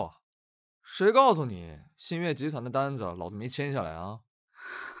还有，谁告诉你新月集团的单子老子没签下来啊？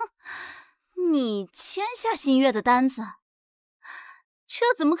哼，你签下新月的单子？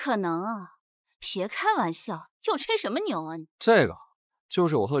这怎么可能啊！别开玩笑，又吹什么牛啊你？这个就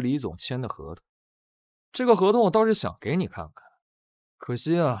是我和李总签的合同。这个合同我倒是想给你看看，可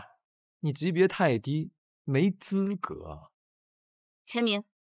惜啊，你级别太低，没资格。陈明，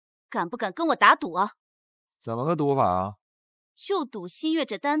敢不敢跟我打赌啊？怎么个赌法啊？就赌新月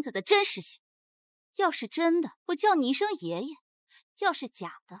这单子的真实性。要是真的，我叫你一声爷爷；要是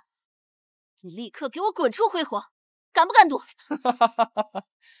假的，你立刻给我滚出辉煌！敢不敢赌？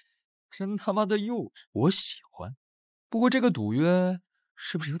真他妈的幼稚，我喜欢。不过这个赌约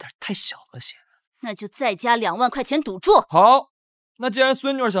是不是有点太小了些？那就再加2万块钱赌注。好，那既然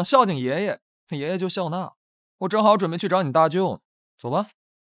孙女想孝敬爷爷，那爷爷就笑纳。我正好准备去找你大舅呢，走吧，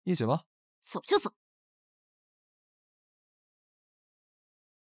一起吧。走就走。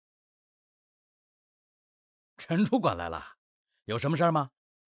陈主管来了，有什么事儿吗？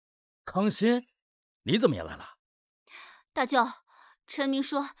康欣，你怎么也来了？大舅，陈明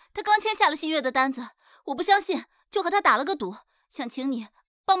说他刚签下了新月的单子，我不相信，就和他打了个赌，想请你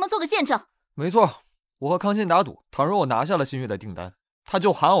帮忙做个见证。没错，我和康欣打赌，倘若我拿下了新月的订单，他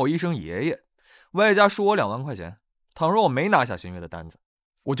就喊我一声爷爷，外加输我2万块钱；倘若我没拿下新月的单子，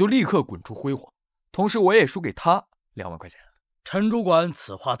我就立刻滚出辉煌，同时我也输给他2万块钱。陈主管，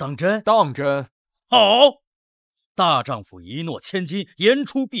此话当真？当真。好，大丈夫一诺千金，言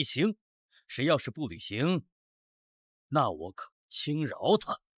出必行。谁要是不履行，那我可轻饶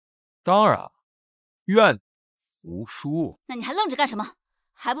他。当然，愿服输。那你还愣着干什么？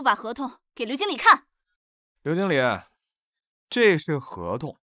还不把合同给刘经理看？刘经理，这是合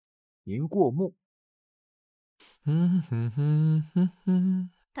同，您过目。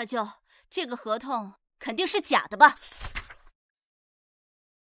大舅，这个合同肯定是假的吧？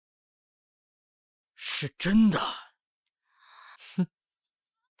是真的。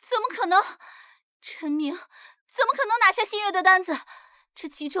怎么可能？陈明怎么可能拿下新月的单子？这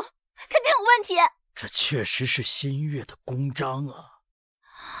其中肯定有问题。这确实是新月的公章啊！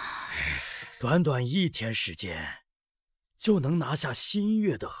短短1天时间就能拿下新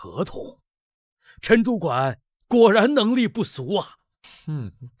月的合同，陈主管果然能力不俗啊！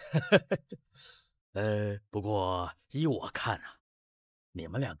不过依我看啊，你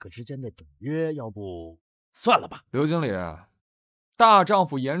们2个之间的赌约，要不算了吧？刘经理，大丈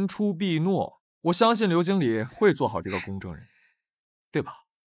夫言出必诺，我相信刘经理会做好这个公证人，对吧？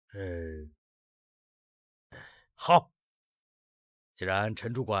好，既然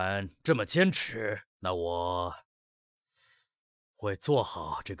陈主管这么坚持，那我会做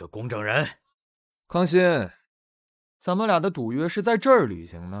好这个公证人。康欣，咱们俩的赌约是在这儿履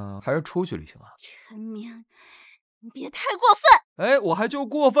行呢，还是出去履行啊？陈明，你别太过分！哎，我还就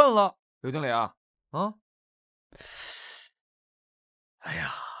过分了，刘经理啊，哎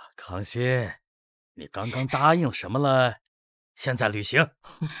呀，康欣，你刚刚答应什么了？现在履行。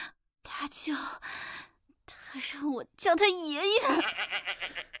大舅，他让我叫他爷爷。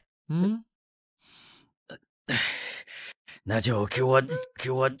那就给我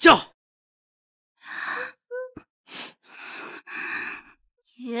叫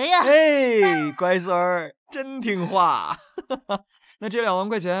爷爷。哎，乖孙儿，真听话。那这2万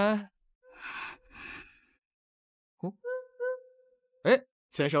块钱，哎，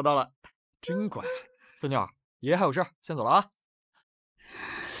钱收到了，真乖。孙女儿，爷爷还有事，先走了啊。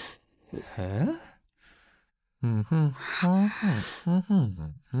陈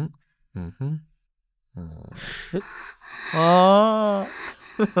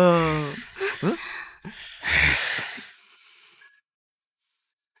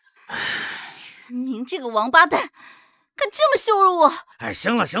明这个王八蛋，敢这么羞辱我！哎，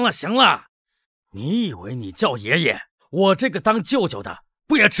行了行了行了，你以为你叫爷爷，我这个当舅舅的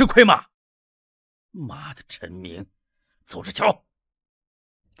不也吃亏吗？妈的，陈明，走着瞧！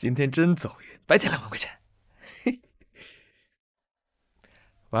今天真走运，白捡2万块钱。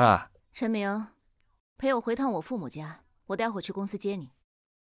喂，陈明，陪我回趟我父母家，我待会儿去公司接你。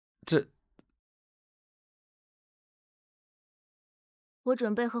我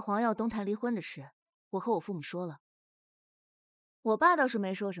准备和黄耀东谈离婚的事，我和我父母说了。我爸倒是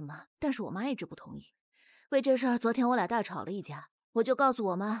没说什么，但是我妈一直不同意。为这事儿，昨天我俩大吵了一架，我就告诉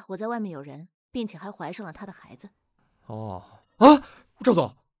我妈我在外面有人，并且还怀上了她的孩子。哦啊，赵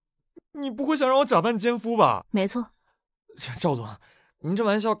总，你不会想让我假扮奸夫吧？没错。赵总，您这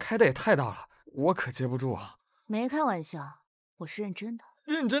玩笑开的也太大了，我可接不住啊。没开玩笑，我是认真的。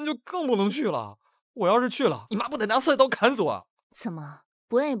认真就更不能去了。我要是去了，你妈不得拿菜刀砍死我？怎么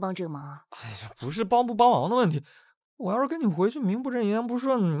不愿意帮这个忙啊？哎呀，不是帮不帮忙的问题，我要是跟你回去名不正言不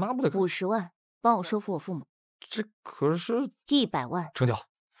顺，你妈不得50万，帮我说服我父母。这可是100万，成交。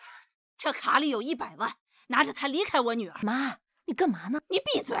这卡里有100万，拿着它离开我女儿。妈，你干嘛呢？你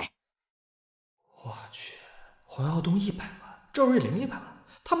闭嘴！我去，黄耀东100万，赵瑞玲100万，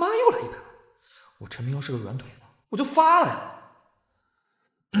他妈又来100万，我陈明要是个软腿子，我就发了呀。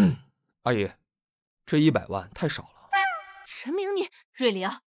阿姨，这100万太少了。陈明，你瑞玲，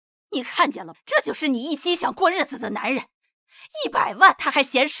你看见了，这就是你一心想过日子的男人，100万他还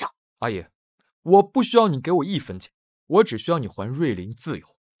嫌少。阿姨，我不需要你给我1分钱，我只需要你还瑞玲自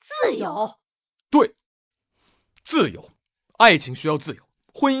由。自由？对，自由。爱情需要自由，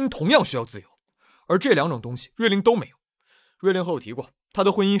婚姻同样需要自由，而这2种东西瑞玲都没有。瑞玲和我提过，她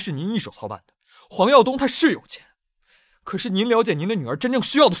的婚姻是您一手操办的。黄耀东他是有钱，可是您了解您的女儿真正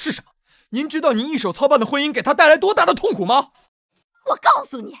需要的是什么？您知道您一手操办的婚姻给她带来多大的痛苦吗？我告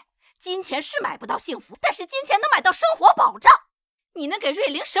诉你，金钱是买不到幸福，但是金钱能买到生活保障。你能给瑞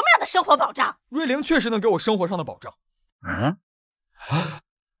玲什么样的生活保障？瑞玲确实能给我生活上的保障。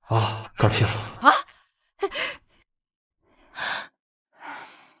嗝屁了啊！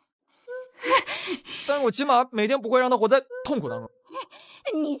但是我起码每天不会让她活在痛苦当中。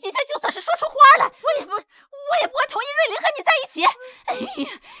你今天就算是说出花来，我也不会同意瑞玲和你在一起。哎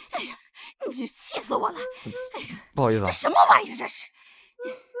呀，你这气死我了！哎呀，不好意思啊，这什么玩意儿这是？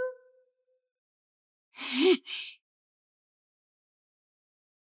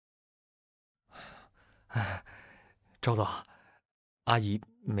赵总，阿姨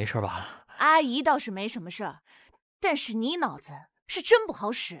没事吧？阿姨倒是没什么事儿，但是你脑子是真不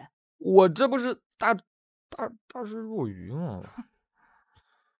好使。我这不是大智若愚吗？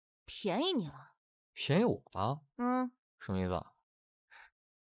便宜你了。便宜我了？什么意思啊？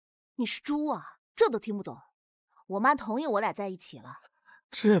你是猪啊？这都听不懂？我妈同意我俩在一起了。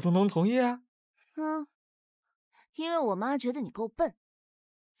这都能同意啊？因为我妈觉得你够笨，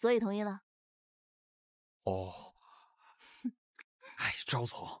所以同意了。哦，哎，赵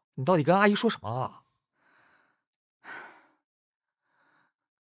总，你到底跟阿姨说什么了？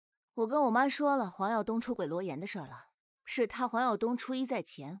我跟我妈说了黄耀东出轨罗岩的事儿了，是他黄耀东初1在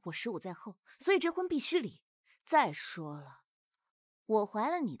前，我15在后，所以这婚必须离。再说了，我怀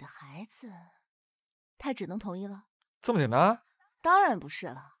了你的孩子，他只能同意了。这么简单？当然不是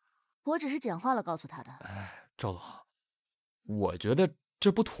了，我只是简化了告诉他的。哎，赵总，我觉得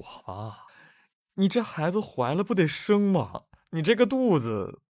这不妥吧？你这孩子怀了不得生吗？你这个肚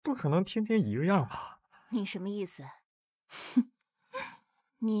子不可能天天一个样吧？你什么意思？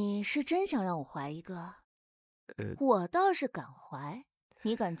你是真想让我怀一个？我倒是敢怀，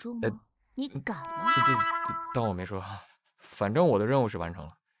你敢住吗？你敢吗？当我没说，反正我的任务是完成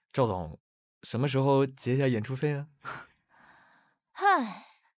了。赵总，什么时候结下演出费啊？嗨，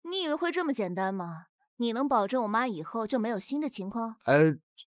你以为会这么简单吗？你能保证我妈以后就没有新的情况？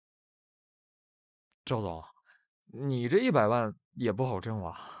赵总，你这100万也不好挣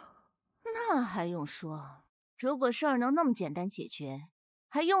啊。那还用说？如果事儿能那么简单解决，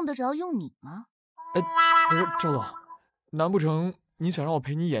还用得着用你吗？不是赵总，难不成你想让我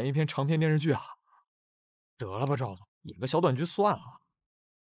陪你演一篇长篇电视剧啊？得了吧，赵总，演个小短剧算了。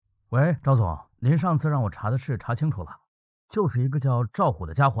喂，赵总，您上次让我查的事查清楚了，就是一个叫赵虎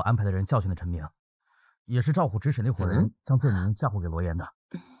的家伙安排的人教训的陈明，也是赵虎指使那伙人将罪名嫁祸给罗岩的。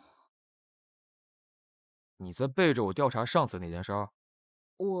你在背着我调查上次那件事儿？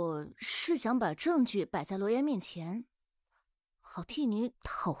我是想把证据摆在罗岩面前，好替你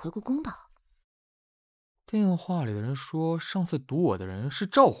讨回个公道。电话里的人说，上次堵我的人是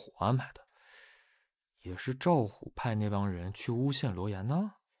赵虎安排的，也是赵虎派那帮人去诬陷罗岩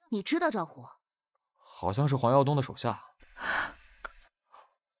的。你知道赵虎？好像是黄耀东的手下。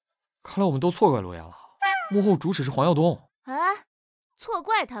看来我们都错怪罗岩了。幕后主使是黄耀东。哎，错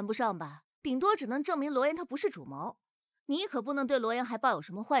怪谈不上吧，顶多只能证明罗岩他不是主谋。你可不能对罗岩还抱有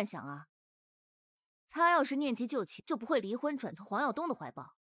什么幻想啊！他要是念及旧情，就不会离婚转投黄耀东的怀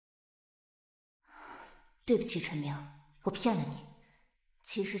抱。对不起，陈明，我骗了你。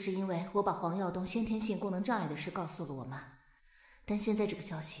其实是因为我把黄耀东先天性功能障碍的事告诉了我妈，但现在这个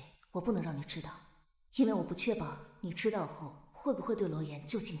消息我不能让你知道，因为我不确保你知道后会不会对罗岩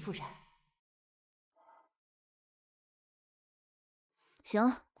旧情复燃。行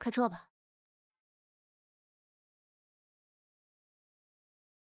了，开车吧。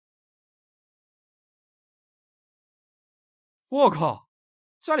我靠，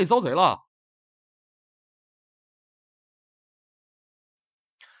家里遭贼了！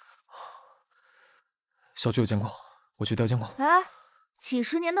小区有监控，我去调监控。哎，几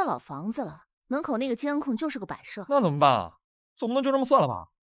十年的老房子了，门口那个监控就是个摆设。那怎么办啊？总不能就这么算了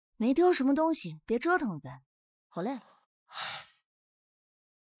吧？没丢什么东西，别折腾了呗。好累了。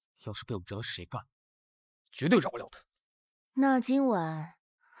要是被我知道是谁干，绝对饶不了他。那今晚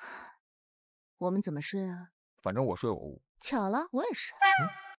我们怎么睡啊？反正我睡我屋。巧了，我也是。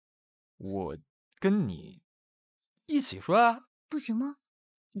我跟你一起睡啊？不行吗？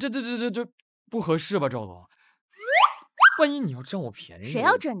这不合适吧，赵总？万一你要占我便宜，谁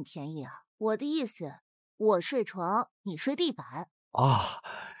要占你便宜啊？我的意思，我睡床，你睡地板。啊，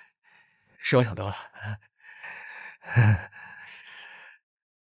是我想多了。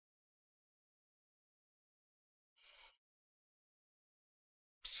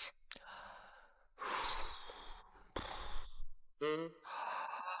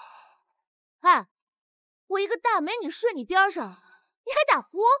哎，我一个大美女睡你边上，你还打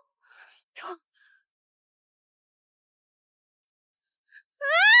呼？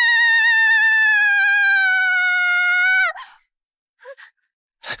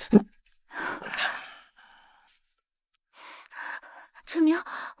陈明，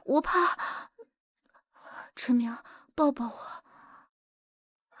我怕。陈明，抱抱我。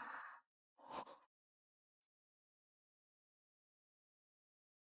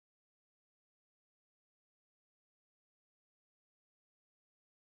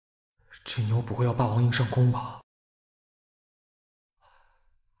这妞不会要霸王硬上弓吧？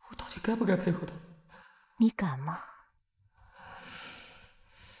我到底该不该配合他？你敢吗？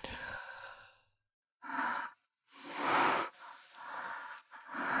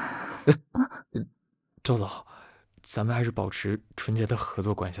赵总，咱们还是保持纯洁的合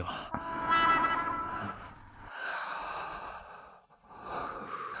作关系吧。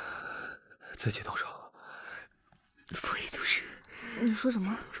自己动手，不宜阻止。你说什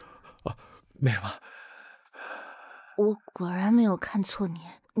么？啊，没什么。我果然没有看错你，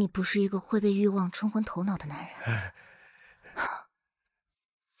你不是一个会被欲望冲昏头脑的男人。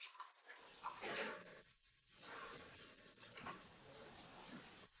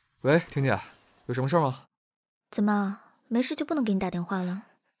喂，婷姐，有什么事吗？怎么，没事就不能给你打电话了？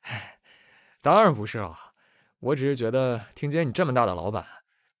当然不是了，我只是觉得婷姐你这么大的老板，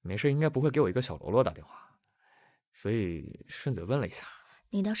没事应该不会给我一个小喽啰打电话，所以顺嘴问了一下。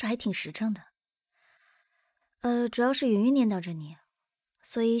你倒是还挺实诚的。主要是云云念叨着你，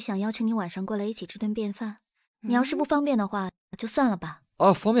所以想邀请你晚上过来一起吃顿便饭。你要是不方便的话，就算了吧。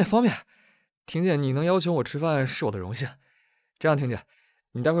哦，方便。婷姐，你能邀请我吃饭是我的荣幸。这样，婷姐，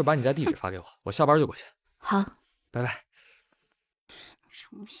你待会儿把你家地址发给我，我下班就过去。好，拜拜。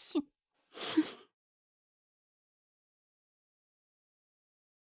荣幸。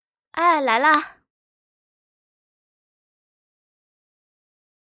哎，来啦！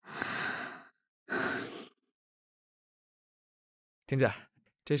婷姐，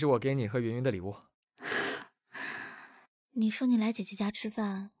这是我给你和云云的礼物。你说你来姐姐家吃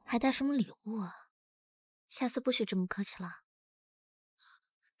饭，还带什么礼物啊？下次不许这么客气了。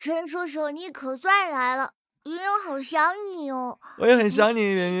陈叔叔，你可算来了，云云好想你哦。我也很想你，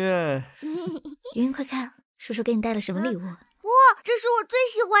云云。云云，快看，叔叔给你带了什么礼物？哇，这是我最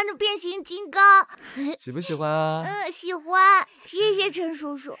喜欢的变形金刚。喜不喜欢啊？喜欢，谢谢陈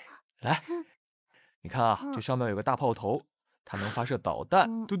叔叔。来，你看啊，这上面有个大炮头，它能发射导弹，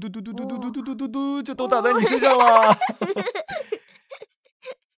嘟嘟嘟嘟嘟嘟嘟嘟嘟嘟嘟，就都打在你身上了。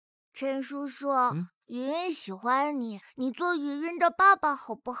陈叔叔，云云喜欢你，你做云云的爸爸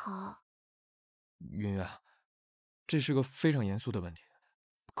好不好？云云，这是个非常严肃的问题，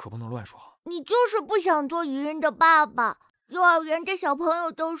可不能乱说。你就是不想做云云的爸爸。幼儿园的小朋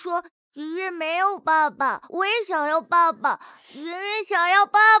友都说云云没有爸爸，我也想要爸爸。云云想要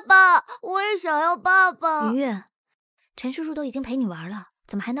爸爸，我也想要爸爸。云云，陈叔叔都已经陪你玩了，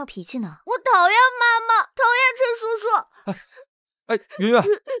怎么还闹脾气呢？我讨厌妈妈，讨厌陈叔叔。哎，云云。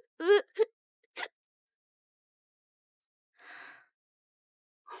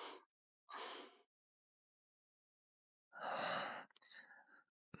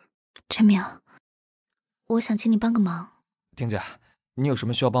陈明，我想请你帮个忙。婷姐，你有什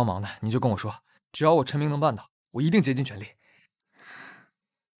么需要帮忙的，你就跟我说，只要我陈明能办到，我一定竭尽全力。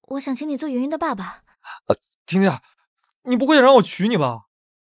我想请你做云云的爸爸。婷姐，你不会想让我娶你吧？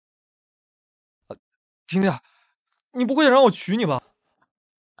婷姐，你不会想让我娶你吧？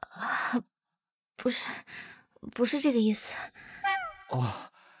不是这个意思。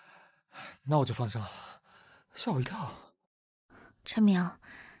哦，那我就放心了，吓我一跳。陈明，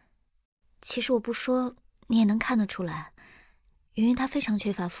其实我不说你也能看得出来，云云她非常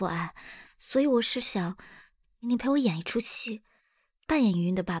缺乏父爱，所以我是想你陪我演一出戏，扮演云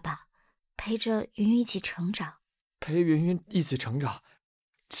云的爸爸，陪着云云一起成长。陪云云一起成长，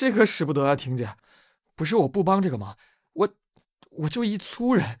这可使不得啊，婷姐。不是我不帮这个忙，我就一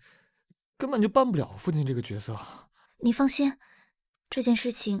粗人，根本就扮不了父亲这个角色。你放心，这件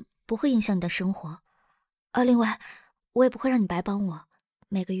事情不会影响你的生活。另外，我也不会让你白帮我，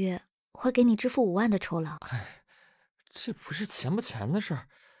每个月会给你支付5万的酬劳。这不是钱不钱的事儿，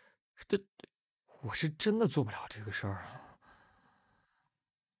我是真的做不了这个事儿啊。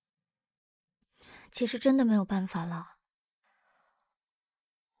其实真的没有办法了。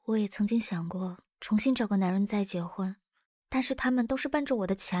我也曾经想过重新找个男人再结婚，但是他们都是奔着我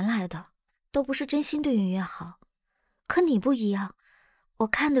的钱来的，都不是真心对云云好。可你不一样，我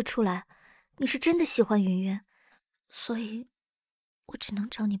看得出来，你是真的喜欢云云，所以我只能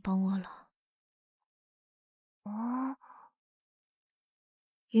找你帮我了。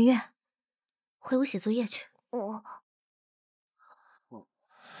云云，回屋写作业去。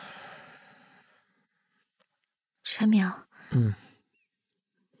陈明，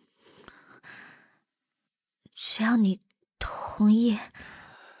只要你同意，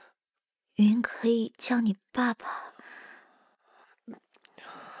云可以叫你爸爸，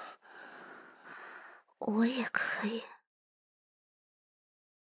我也可以。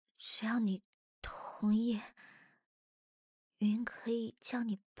只要你同意，云可以叫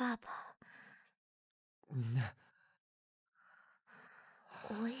你爸爸，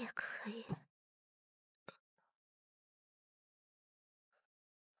我也可以。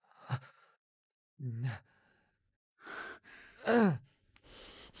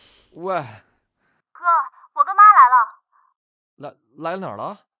喂，哥，我跟妈来了。来哪儿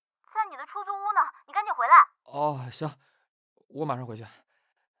了？在你的出租屋呢，你赶紧回来。哦，行，我马上回去。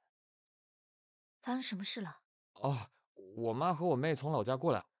发生什么事了？哦，我妈和我妹从老家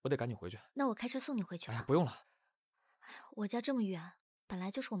过来，我得赶紧回去。那我开车送你回去吧。不用了。我家这么远，本来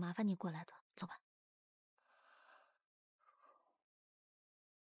就是我麻烦你过来的，走吧。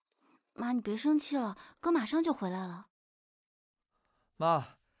妈，你别生气了，哥马上就回来了。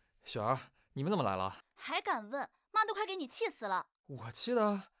妈，雪儿，你们怎么来了？还敢问？妈都快给你气死了。我气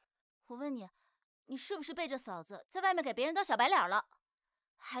的？我问你，你是不是背着嫂子在外面给别人当小白脸了？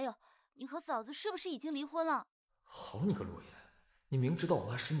还有，你和嫂子是不是已经离婚了？好你个陆爷，你明知道我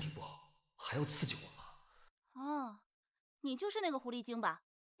妈身体不好，还要刺激我妈。哦，你就是那个狐狸精吧？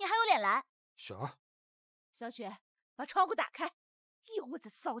你还有脸来？雪儿，小雪，把窗户打开，一屋子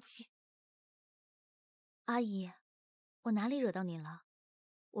骚气。阿姨，我哪里惹到您了？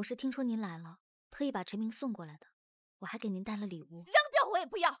我是听说您来了，特意把陈明送过来的，我还给您带了礼物。扔掉我也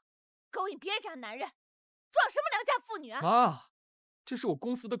不要，勾引别人家的男人，装什么良家妇女啊！妈，这是我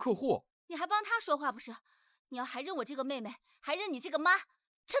公司的客户，你还帮他说话不是？你要还认我这个妹妹，还认你这个妈，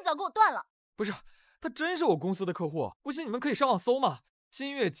趁早给我断了！不是，他真是我公司的客户，不信你们可以上网搜嘛。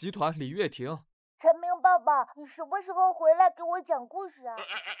新月集团李月婷。陈明爸爸，你什么时候回来给我讲故事啊？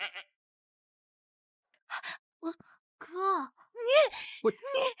哥，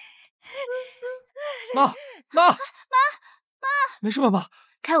妈，没事吧妈？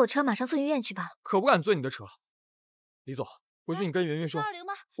开我车，马上送医院去吧。可不敢坐你的车。李总，回去你跟圆圆说220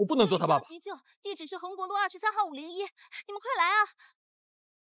吗？我不能做他爸爸。急救，地址是恒国路23号501，你们快来啊！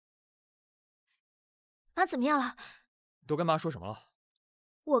妈怎么样了？你都跟妈说什么了？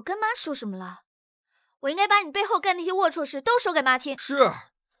我跟妈说什么了？我应该把你背后干那些龌龊事都说给妈听。是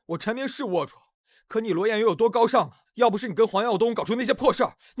我陈明是龌龊，可你罗燕又有多高尚呢？要不是你跟黄耀东搞出那些破事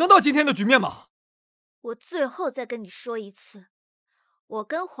儿，能到今天的局面吗？我最后再跟你说一次，我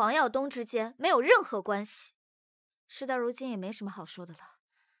跟黄耀东之间没有任何关系。事到如今也没什么好说的了，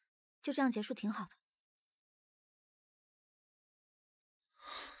就这样结束挺好的。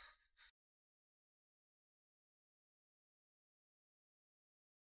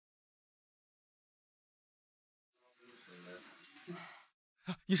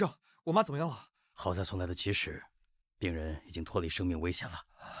医生，我妈怎么样了？好在送来的及时，病人已经脱离生命危险了，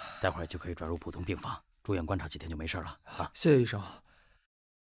待会儿就可以转入普通病房，住院观察几天就没事了啊！谢谢医生。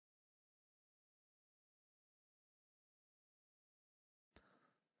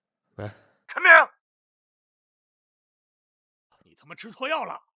喂，陈明，你他妈吃错药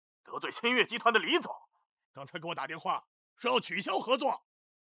了，得罪新月集团的李总，刚才给我打电话说要取消合作。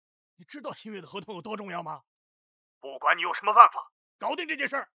你知道新月的合同有多重要吗？不管你用什么办法搞定这件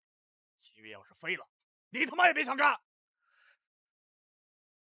事儿，新月要是飞了，你他妈也别想干。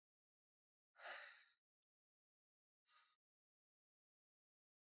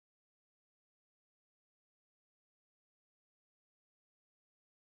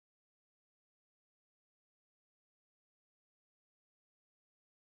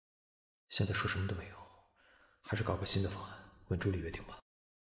现在说什么都没有，还是搞个新的方案稳住李月婷吧。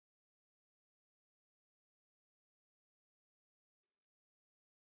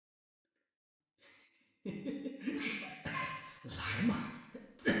来嘛！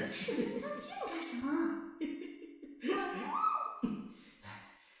是你当劲干什么？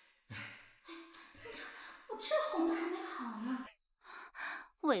我这红的还没好呢。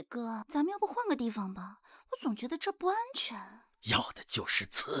伟哥，咱们要不换个地方吧？我总觉得这不安全。要的就是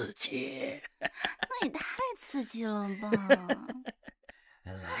刺激。那也太刺激了吧！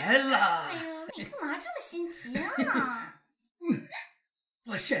来啦！哎呦，你干嘛这么心急啊？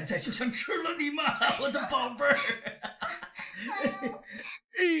我现在就想吃了你嘛，我的宝贝儿！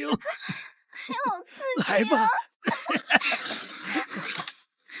哎呦，好刺激啊！来吧，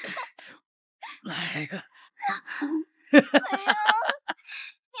来呀！哎呀，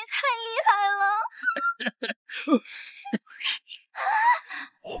你太厉害了！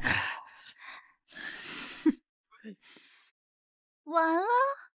完了。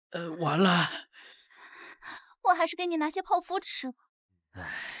完了。我还是给你拿些泡芙吃吧。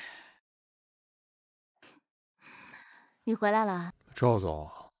你回来了，赵总，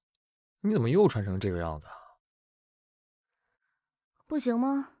你怎么又穿成这个样子啊？不行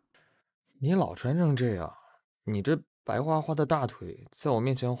吗？你老穿成这样，你这白花花的大腿在我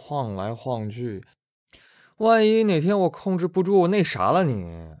面前晃来晃去，万一哪天我控制不住我那啥了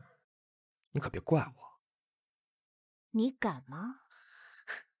你可别怪我。你敢吗？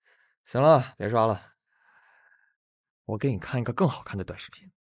行了，别刷了，我给你看一个更好看的短视频。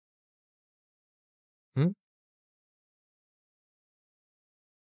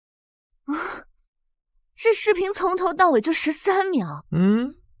这视频从头到尾就13秒。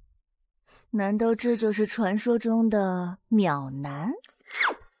难道这就是传说中的秒男？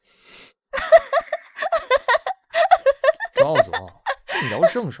赵总，你聊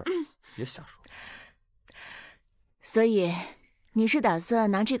正事儿，别瞎说。所以你是打算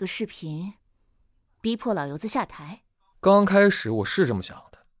拿这个视频逼迫老油子下台？刚开始我是这么想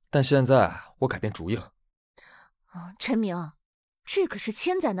的，但现在我改变主意了。陈明，这可是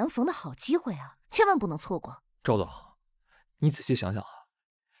千载难逢的好机会啊，千万不能错过。赵总，你仔细想想啊，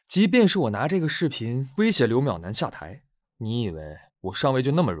即便是我拿这个视频威胁刘淼南下台，你以为我上位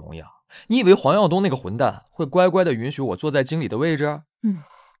就那么容易啊？你以为黄耀东那个混蛋会乖乖的允许我坐在经理的位置？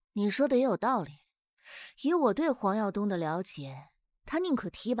你说的也有道理。以我对黄耀东的了解，他宁可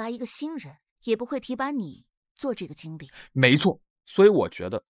提拔一个新人，也不会提拔你做这个经理。没错，所以我觉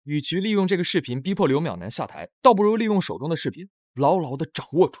得，与其利用这个视频逼迫刘淼南下台，倒不如利用手中的视频牢牢的掌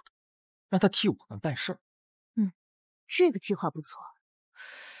握住他，让他替我们办事儿。这个计划不错，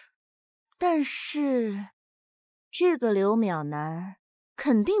但是这个刘淼南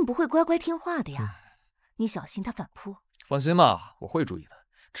肯定不会乖乖听话的呀，你小心他反扑。放心吧，我会注意的。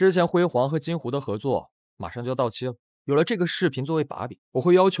之前辉煌和金湖的合作马上就要到期了，有了这个视频作为把柄，我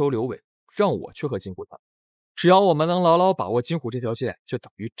会要求刘伟让我去和金湖谈。只要我们能牢牢把握金湖这条线，就等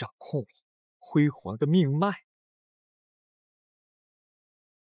于掌控了辉煌的命脉。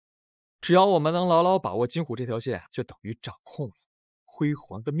只要我们能牢牢把握金湖这条线，就等于掌控了辉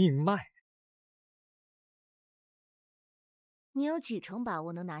煌的命脉。你有几成把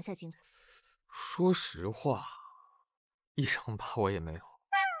握能拿下金湖？说实话，1成把握也没有。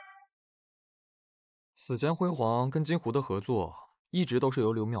此前辉煌跟金湖的合作一直都是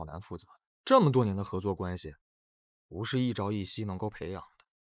由刘淼南负责，这么多年的合作关系，不是一朝一夕能够培养的。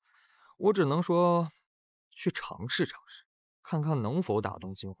我只能说，去尝试尝试，看看能否打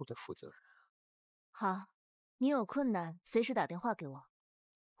动金湖的负责人。好，你有困难随时打电话给我，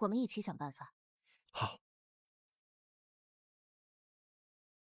我们一起想办法。好。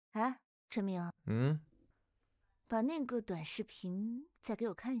哎，陈明，把那个短视频再给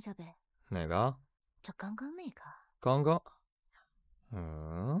我看一下呗。哪个？就刚刚那个。刚刚？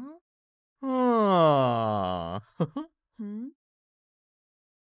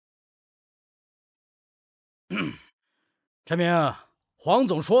陈明，黄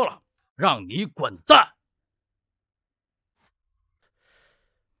总说了，让你滚蛋。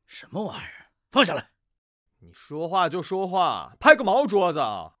什么玩意儿？放下来！你说话就说话，拍个毛桌子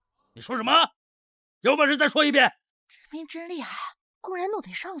啊！你说什么？有本事再说一遍！陈明真厉害，公然怒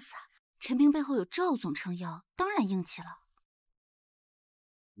怼上司。陈明背后有赵总撑腰，当然硬气了。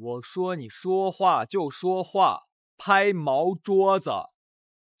我说你说话就说话，拍毛桌子。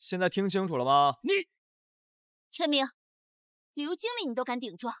现在听清楚了吗？你，陈明，刘经理你都敢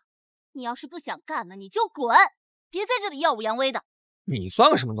顶撞，你要是不想干了，你就滚，别在这里耀武扬威的。你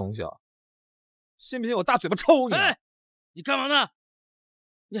算个什么东西啊？信不信我大嘴巴抽你？哎，你干嘛呢？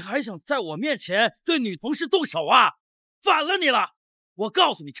你还想在我面前对女同事动手啊？反了你了！我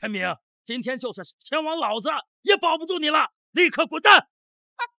告诉你，陈明，今天就算是天王老子也保不住你了，立刻滚蛋！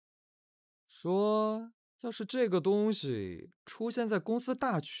说，要是这个东西出现在公司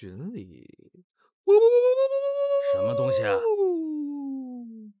大群里，什么东西啊？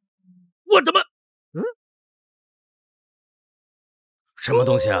我怎么？什么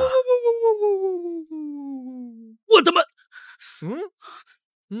东西啊？我怎么？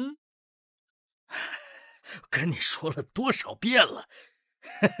跟你说了多少遍了，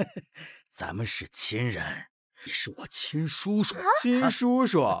咱们是亲人，你是我亲叔叔。亲叔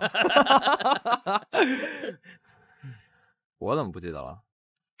叔，我怎么不记得了？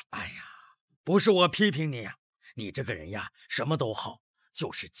哎呀，不是我批评你呀，你这个人呀，什么都好，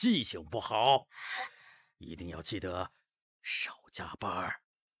就是记性不好，一定要记得少加班，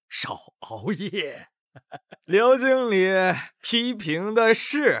少熬夜。刘经理批评的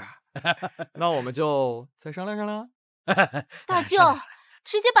是，那我们就再商量商量。大舅，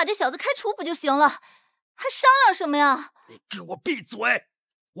直接把这小子开除不就行了，还商量什么呀？你给我闭嘴！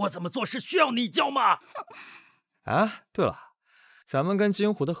我怎么做事需要你教吗？啊，对了，咱们跟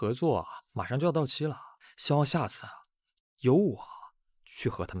金湖的合作马上就要到期了，希望下次由我去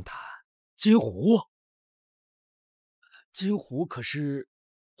和他们谈。金湖可是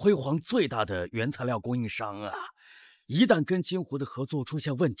辉煌最大的原材料供应商啊！一旦跟金湖的合作出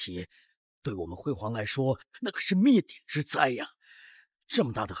现问题，对我们辉煌来说，那可是灭顶之灾呀！这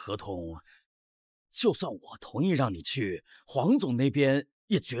么大的合同，就算我同意让你去，黄总那边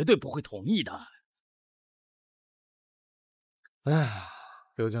也绝对不会同意的。哎呀，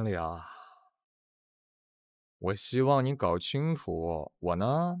刘经理啊，我希望你搞清楚，我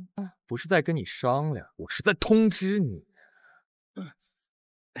呢不是在跟你商量，我是在通知你。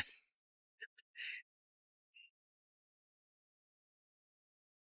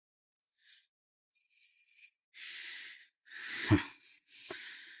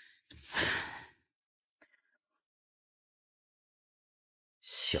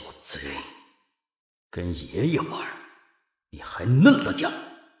小贼，跟爷爷玩，你还嫩了点。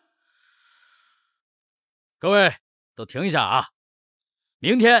各位都停一下啊！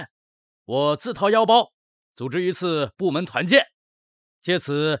明天我自掏腰包组织一次部门团建，借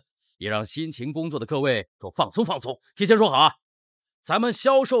此也让辛勤工作的各位都放松放松。提前说好啊，咱们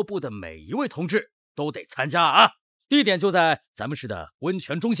销售部的每一位同志都得参加啊！地点就在咱们市的温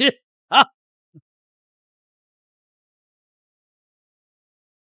泉中心啊！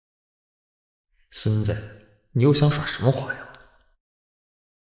孙子，你又想耍什么花样？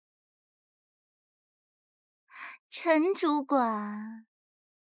陈主管，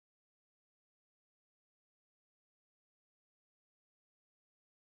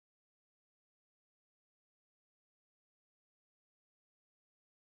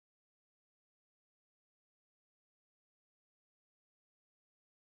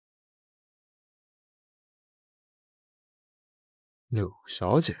柳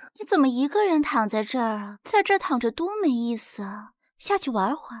小姐，你怎么一个人躺在这儿啊？在这儿躺着多没意思啊！下去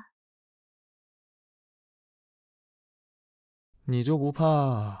玩会儿。你就不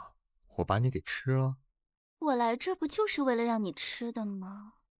怕我把你给吃了？我来这不就是为了让你吃的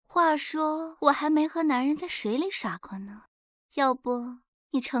吗？话说，我还没和男人在水里耍过呢，要不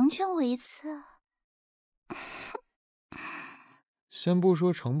你成全我一次？先不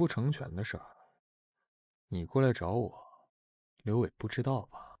说成不成全的事儿，你过来找我，刘伟不知道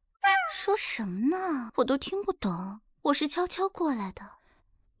吧？说什么呢？我都听不懂。我是悄悄过来的，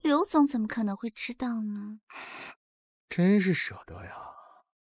刘总怎么可能会知道呢？真是舍得呀，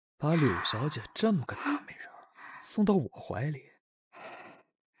把柳小姐这么个大美人送到我怀里。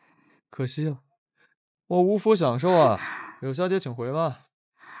可惜了，我无福享受啊。柳小姐请回吧。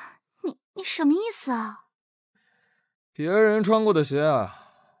你什么意思啊？别人穿过的鞋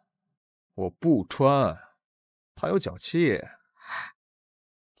我不穿，怕有脚气。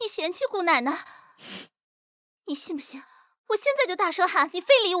你嫌弃姑奶奶？你信不信我现在就大声喊，你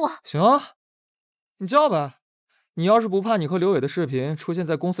非礼我？行啊，你叫呗。你要是不怕你和刘伟的视频出现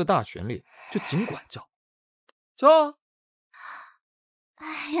在公司大群里，就尽管叫，叫啊！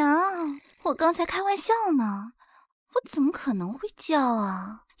哎呀，我刚才开玩笑呢，我怎么可能会叫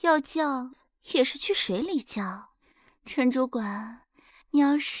啊？要叫也是去水里叫。陈主管，你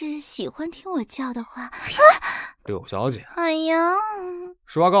要是喜欢听我叫的话，柳小姐，哎呀，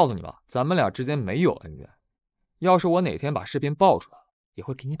实话告诉你吧，咱们俩之间没有恩怨。要是我哪天把视频爆出来了，也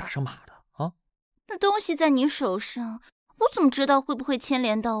会给你打上码的啊！那东西在你手上，我怎么知道会不会牵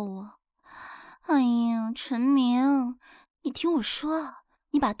连到我？哎呀，陈明，你听我说，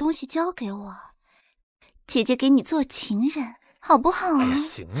你把东西交给我，姐姐给你做情人，好不好啊？哎呀，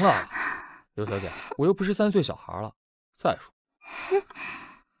行了，刘小姐，我又不是3岁小孩了。再说，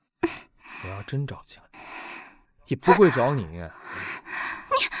我要真找情人，也不会找你。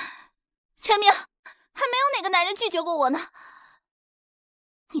陈明，还没有哪个男人拒绝过我呢。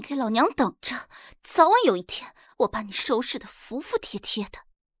你给老娘等着，早晚有一天，我把你收拾得服服帖帖的。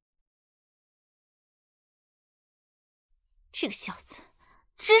这个小子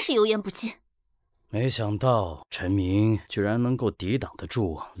真是油盐不进。没想到陈明居然能够抵挡得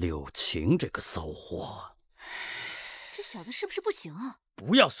住柳晴这个骚货。这小子是不是不行啊？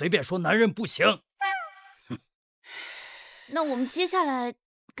不要随便说男人不行。那我们接下来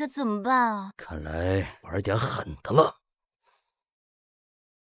该怎么办啊？看来玩点狠的了。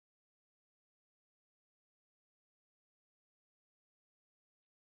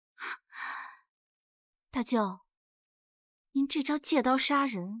大舅，您这招借刀杀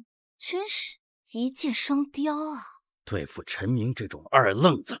人真是一箭双雕啊！对付陈明这种二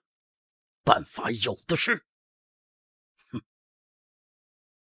愣子，办法有的是。哼！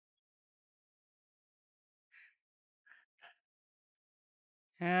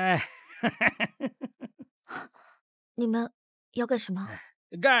哎，你们要干什么？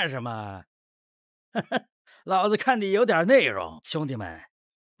干什么？老子看你有点内容，兄弟们，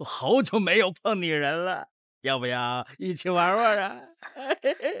我好久没有碰女人了，要不要一起玩玩啊？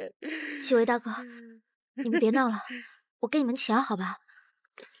几位大哥，你们别闹了，我给你们钱好吧？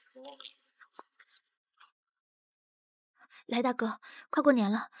来，大哥，快过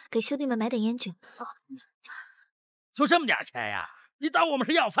年了，给兄弟们买点烟酒。就这么点钱呀？你当我们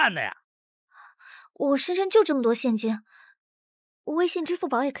是要饭的呀？我身上就这么多现金，微信、支付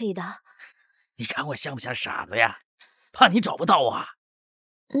宝也可以的。你看我像不像傻子呀？怕你找不到我啊？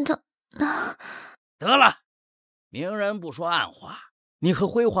那得了，明人不说暗话。你和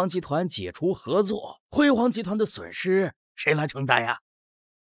辉煌集团解除合作，辉煌集团的损失谁来承担呀？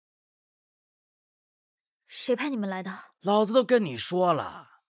谁派你们来的？老子都跟你说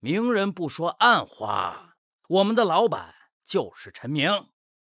了，明人不说暗话。我们的老板就是陈明，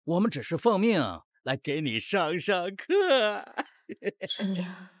我们只是奉命来给你上课。陈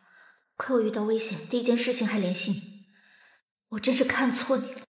明，亏我遇到危险，第一件事情还联系你，我真是看错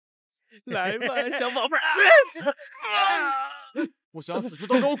你了。来吧，小宝贝儿！不想死就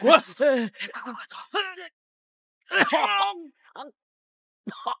都给我滚！快走！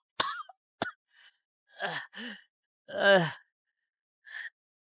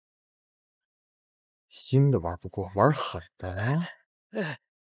阴的玩不过，玩狠的啊！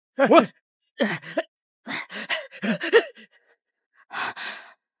滚！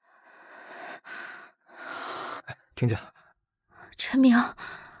听见？陈明，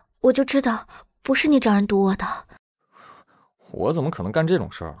我就知道不是你找人毒我的。我怎么可能干这种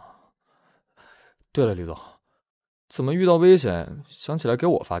事儿呢？对了，李总，怎么遇到危险想起来给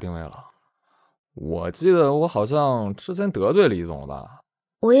我发定位了？我记得我好像之前得罪李总了吧？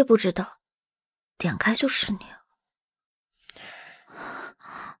我也不知道，点开就是你。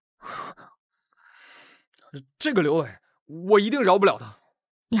这个刘伟，我一定饶不了他。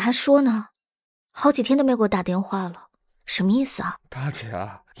你还说呢？好几天都没给我打电话了，什么意思啊？大姐，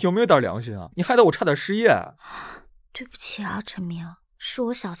有没有点良心啊？你害得我差点失业。对不起啊，陈明，是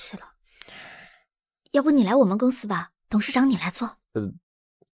我小气了。要不你来我们公司吧，董事长你来做。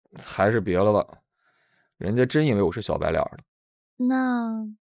还是别了吧，人家真以为我是小白脸的。那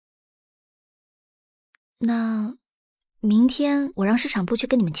明天我让市场部去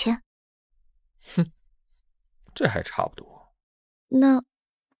跟你们签。哼，这还差不多。那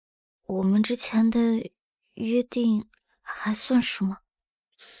我们之前的约定还算数吗？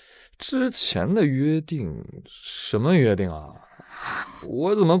之前的约定？什么约定啊？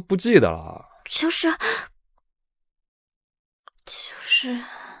我怎么不记得了？就是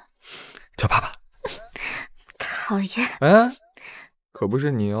叫爸爸。讨厌。哎，可不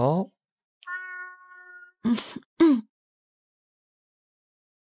是你哦。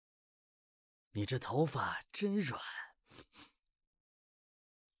你这头发真软，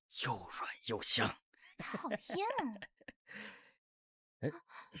又软又香。讨厌。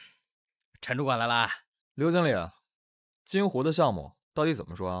陈主管来啦。刘经理，金湖的项目到底怎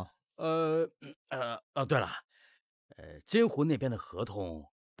么说啊？对了，金湖那边的合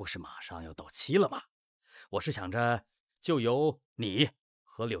同不是马上要到期了吗？我是想着就由你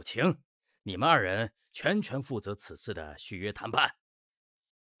和柳晴，你们2人全权负责此次的续约谈判，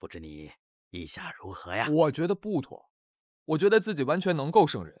不知你意下如何呀？我觉得不妥，我觉得自己完全能够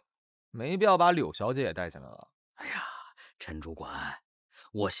胜任，没必要把柳小姐也带进来了。哎呀，陈主管，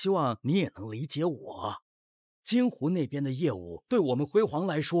我希望你也能理解我，金湖那边的业务对我们辉煌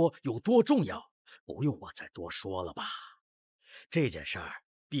来说有多重要，不用我再多说了吧。这件事儿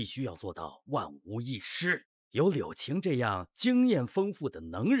必须要做到万无一失，有柳晴这样经验丰富的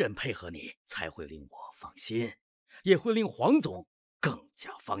能人配合你，才会令我放心，也会令黄总更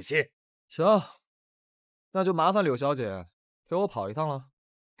加放心。行，那就麻烦柳小姐陪我跑一趟了。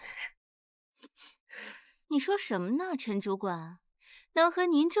你说什么呢，陈主管？能和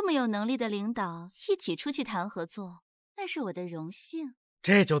您这么有能力的领导一起出去谈合作，那是我的荣幸。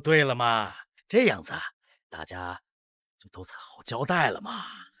这就对了嘛，这样子大家就都才好交代了嘛。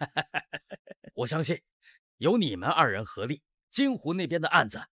我相信有你们2人合力，金湖那边的案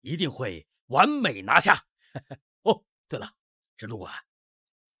子一定会完美拿下。哦，对了，陈主管，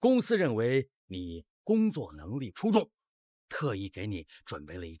公司认为你工作能力出众，特意给你准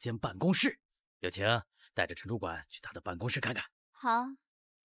备了一间办公室。有请带着陈主管去他的办公室看看。好，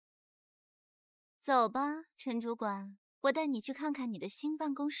走吧，陈主管，我带你去看看你的新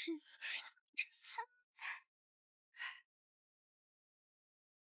办公室。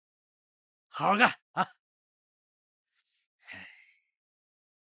好好干啊！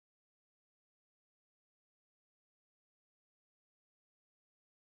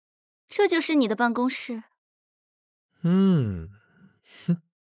这就是你的办公室。哼。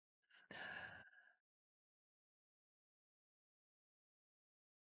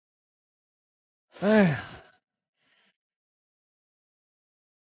哎呀，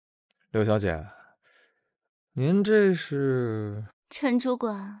柳小姐，您这是？陈主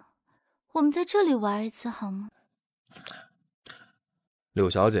管，我们在这里玩一次好吗？柳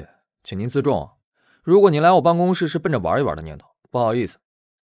小姐，请您自重。如果您来我办公室是奔着玩一玩的念头，不好意思，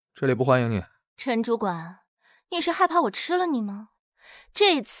这里不欢迎你。陈主管，你是害怕我吃了你吗？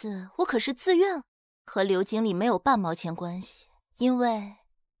这次我可是自愿，和刘经理没有半毛钱关系，因为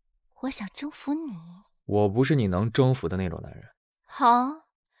我想征服你。我不是你能征服的那种男人。好，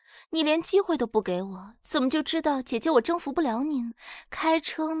你连机会都不给我，怎么就知道姐姐我征服不了你呢？开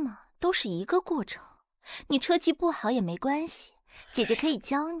车嘛，都是一个过程。你车技不好也没关系，姐姐可以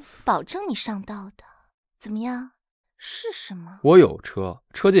教你，保证你上道的。怎么样？试试吗？我有车，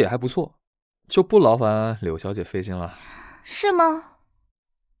车技也还不错，就不劳烦柳小姐费心了。是吗？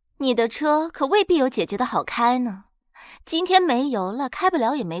你的车可未必有姐姐的好开呢。今天没油了，开不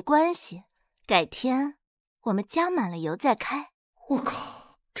了也没关系，改天我们加满了油再开。我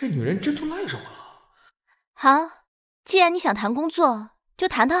靠，这女人真就赖上我了。好，既然你想谈工作，就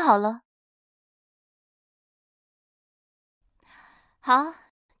谈谈好了。好，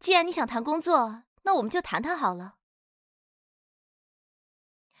既然你想谈工作，那我们就谈谈好了。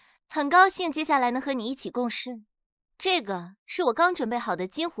很高兴接下来能和你一起共事。这个是我刚准备好的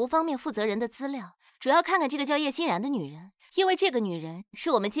金湖方面负责人的资料，主要看看这个叫叶欣然的女人，因为这个女人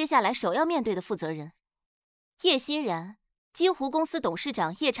是我们接下来首要面对的负责人。叶欣然，金湖公司董事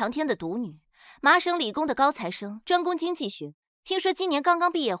长叶长天的独女，麻省理工的高材生，专攻经济学。听说今年刚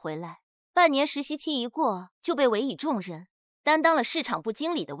刚毕业回来，半年实习期一过就被委以重任，担当了市场部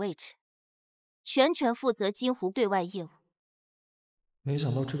经理的位置，全权负责金湖对外业务。没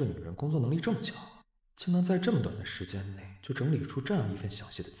想到这个女人工作能力这么强，竟能在这么短的时间内就整理出这样一份详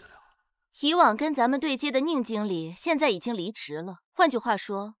细的资料。以往跟咱们对接的宁经理现在已经离职了，换句话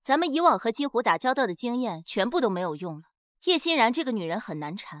说，咱们以往和金湖打交道的经验全部都没有用了。叶欣然这个女人很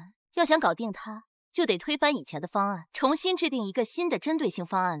难缠，要想搞定她，就得推翻以前的方案，重新制定一个新的针对性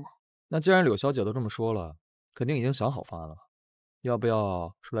方案来。那既然柳小姐都这么说了，肯定已经想好方案了，要不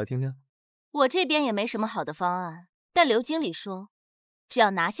要说来听听？我这边也没什么好的方案，但刘经理说，只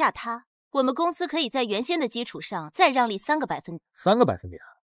要拿下她，我们公司可以在原先的基础上再让利3个百分点。3个百分点？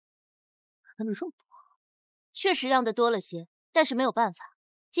让利这么多？确实让的多了些，但是没有办法。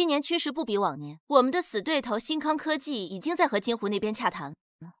今年趋势不比往年，我们的死对头新康科技已经在和金湖那边洽谈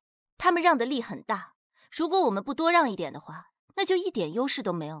了，他们让的利很大。如果我们不多让一点的话，那就一点优势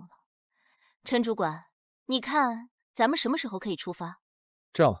都没有了。陈主管，你看咱们什么时候可以出发？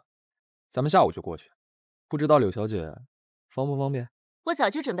这样吧，咱们下午就过去。不知道柳小姐方不方便？我早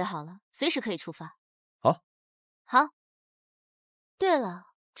就准备好了，随时可以出发。好。好。对了，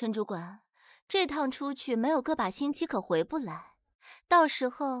陈主管，这趟出去没有个把星期可回不来，到时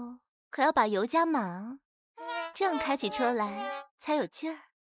候可要把油加满啊，这样开起车来才有劲儿。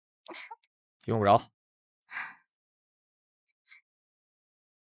用不着。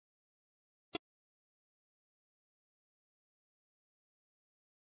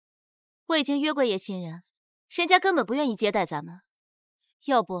我已经约过叶欣然，人家根本不愿意接待咱们。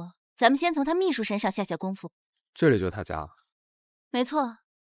要不，咱们先从他秘书身上下下功夫。这里就是他家。没错，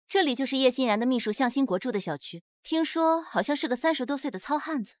这里就是叶欣然的秘书向新国住的小区。听说好像是个30多岁的糙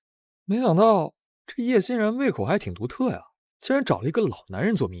汉子。没想到这叶欣然胃口还挺独特呀，竟然找了一个老男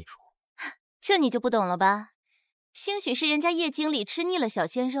人做秘书。这你就不懂了吧？兴许是人家叶经理吃腻了小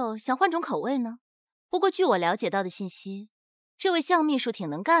鲜肉，想换种口味呢。不过据我了解到的信息，这位向秘书挺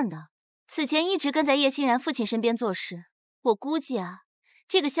能干的，此前一直跟在叶欣然父亲身边做事。我估计啊，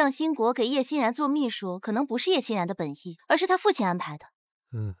这个向新国给叶欣然做秘书，可能不是叶欣然的本意，而是他父亲安排的。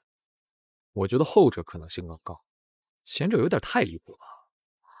我觉得后者可能性更高，前者有点太离谱了。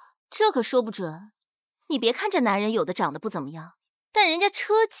这可说不准。你别看这男人有的长得不怎么样，但人家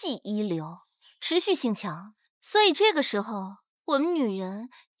车技一流，持续性强，所以这个时候我们女人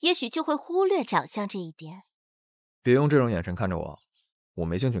也许就会忽略长相这一点。别用这种眼神看着我，我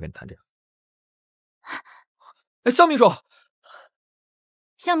没兴趣跟你谈这个。哎，向秘书，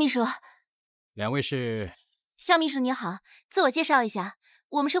向秘书，两位是？向秘书你好，自我介绍一下，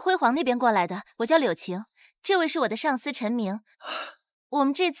我们是辉煌那边过来的，我叫柳晴，这位是我的上司陈明。我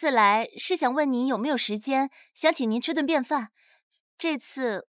们这次来是想问您有没有时间，想请您吃顿便饭。这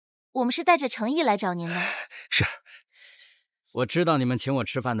次我们是带着诚意来找您的。是。我知道你们请我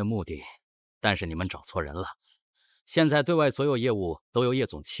吃饭的目的，但是你们找错人了。现在对外所有业务都由叶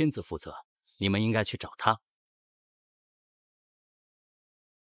总亲自负责，你们应该去找他。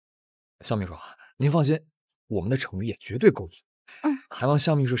向秘书，您放心，我们的诚意也绝对够足。还望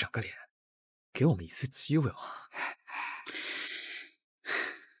向秘书赏个脸，给我们一次机会嘛。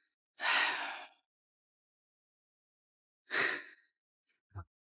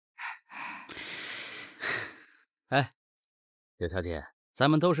哎，柳小姐，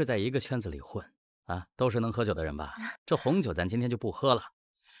咱们都是在一个圈子里混啊，都是能喝酒的人吧？这红酒咱今天就不喝了，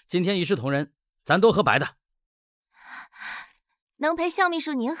今天一视同仁，咱都喝白的。能陪向秘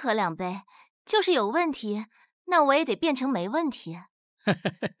书您喝2杯，就是有问题，那我也得变成没问题。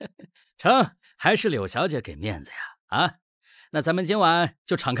成，还是柳小姐给面子呀！啊，那咱们今晚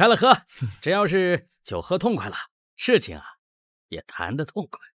就敞开了喝，只要是酒喝痛快了，事情啊也谈得痛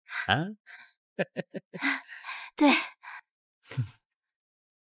快啊。对。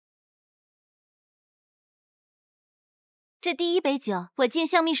这第1杯酒，我敬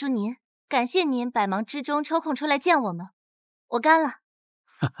向秘书您，感谢您百忙之中抽空出来见我们，我干了。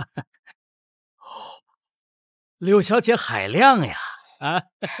柳小姐海量呀！啊，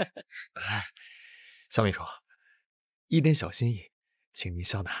向秘书，一点小心意，请您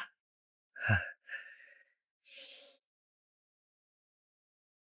笑纳。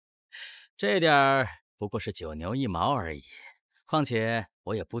这点儿不过是9牛1毛而已，况且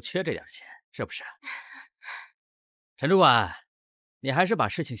我也不缺这点钱，是不是？陈主管，你还是把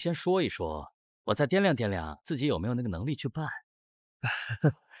事情先说一说，我再掂量掂量自己有没有那个能力去办。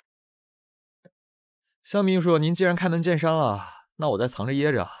向秘书，您既然开门见山了，那我再藏着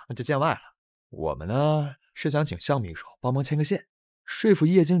掖着，那就见外了。我们呢是想请向秘书帮忙牵个线，说服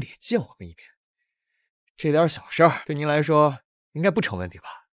叶经理见我们一面。这点小事儿对您来说应该不成问题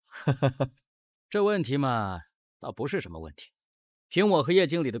吧？这问题嘛，倒不是什么问题。凭我和叶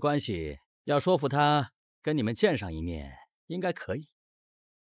经理的关系，要说服他跟你们见上一面，应该可以。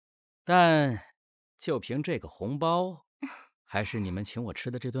但就凭这个红包，还是你们请我吃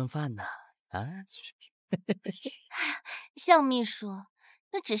的这顿饭呢？啊，向秘书，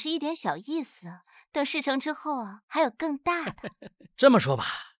那只是一点小意思，等事成之后啊，还有更大的。这么说吧，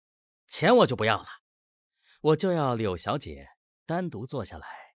钱我就不要了，我就要柳小姐单独坐下来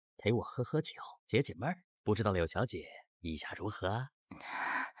陪我喝喝酒，解解闷儿。不知道柳小姐意下如何？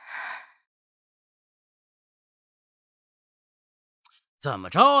怎么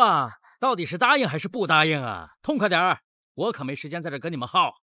着啊？到底是答应还是不答应啊？痛快点儿，我可没时间在这跟你们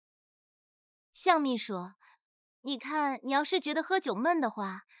耗。向秘书，你看，你要是觉得喝酒闷的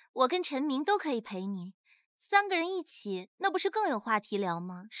话，我跟陈明都可以陪你，3个人一起，那不是更有话题聊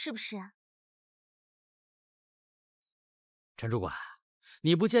吗？是不是啊？陈主管，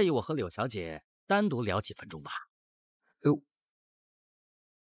你不介意我和柳小姐单独聊几分钟吧？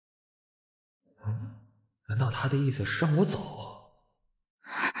难道他的意思是让我走？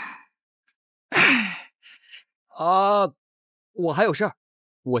啊，我还有事儿，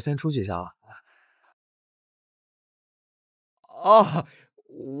我先出去一下啊。啊，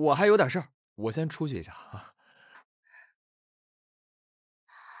我还有点事儿，我先出去一下啊。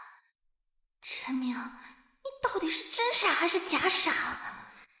陈明，你到底是真傻还是假傻？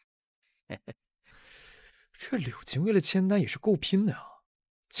这柳晴为了签单也是够拼的呀，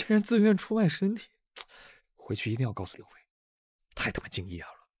竟然自愿出卖身体，回去一定要告诉刘伟，太他妈敬业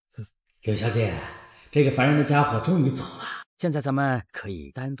了。柳小姐，这个烦人的家伙终于走了，现在咱们可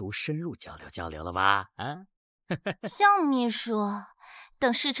以单独深入交流交流了吧？啊，向秘书，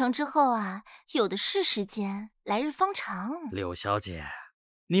等事成之后啊，有的是时间，来日方长。柳小姐，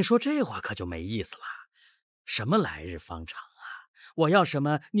你说这话可就没意思了。什么来日方长啊？我要什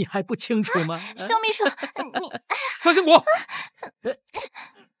么你还不清楚吗？向秘书，你向兴谷，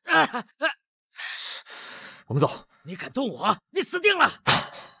我们走。你敢动我，你死定了！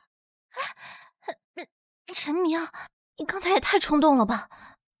陈明，你刚才也太冲动了吧？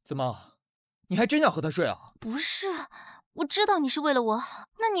怎么，你还真想和他睡啊？不是，我知道你是为了我好，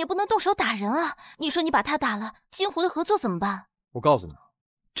那你也不能动手打人啊！你说你把他打了，金湖的合作怎么办？我告诉你，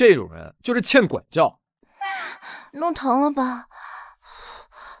这种人就是欠管教。弄疼了吧？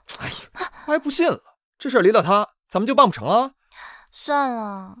哎呀，我还不信了，这事儿离了他，咱们就办不成了。算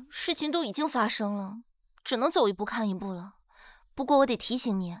了，事情都已经发生了，只能走一步看一步了。不过我得提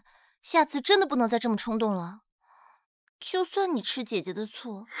醒你，下次真的不能再这么冲动了。就算你吃姐姐的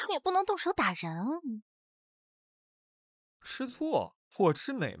醋，你也不能动手打人。吃醋？我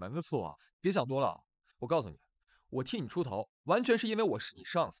吃哪门子醋啊？别想多了。我告诉你，我替你出头，完全是因为我是你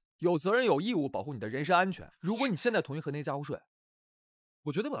上司，有责任有义务保护你的人身安全。如果你现在同意和那家伙睡，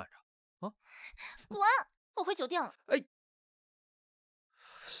我绝对不拦着。啊！滚！我回酒店了。哎。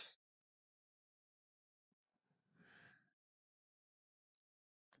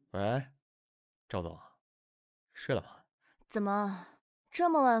喂，赵总，睡了吗？怎么这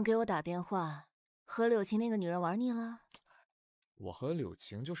么晚给我打电话？和柳琴那个女人玩腻了？我和柳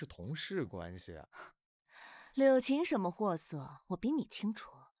琴就是同事关系啊。柳琴什么货色，我比你清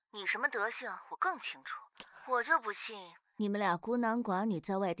楚。你什么德行，我更清楚。我就不信你们俩孤男寡女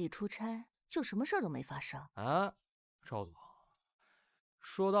在外地出差，就什么事儿都没发生。啊，赵总，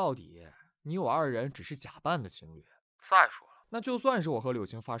说到底，你我二人只是假扮的情侣。再说了，那就算是我和柳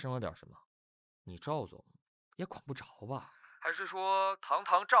琴发生了点什么，你赵总也管不着吧？还是说，堂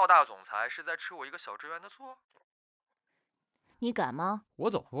堂赵大总裁是在吃我一个小职员的醋？你敢吗？我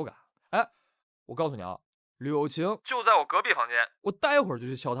怎么不敢？哎，我告诉你啊，柳晴就在我隔壁房间，我待会儿就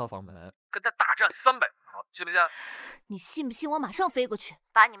去敲她房门，跟她大战300场，信不信？你信不信我马上飞过去，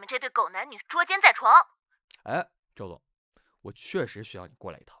把你们这对狗男女捉奸在床？哎，周总，我确实需要你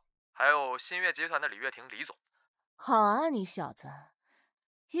过来一趟。还有新月集团的李月婷李总。好啊，你小子，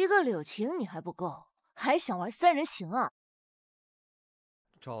一个柳晴你还不够，还想玩3人行啊？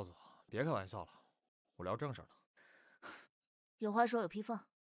赵总，别开玩笑了，我聊正事呢。有话说有屁放。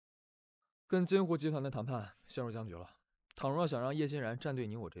跟金湖集团的谈判陷入僵局了，倘若想让叶欣然站队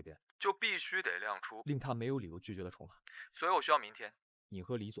你我这边，就必须得亮出令他没有理由拒绝的筹码。所以我需要明天你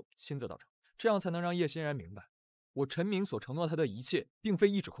和李总亲自到场，这样才能让叶欣然明白，我陈明所承诺他的一切并非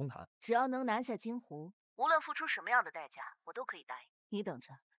一纸空谈。只要能拿下金湖，无论付出什么样的代价，我都可以答应。你等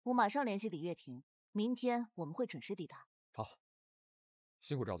着，我马上联系李月婷，明天我们会准时抵达。好，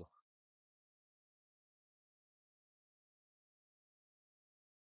辛苦赵总。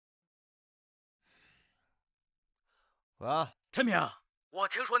喂，陈明，我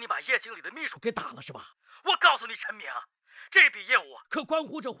听说你把叶经理的秘书给打了是吧？我告诉你，陈明，这笔业务可关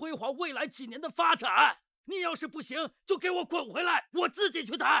乎着辉煌未来几年的发展。你要是不行，就给我滚回来，我自己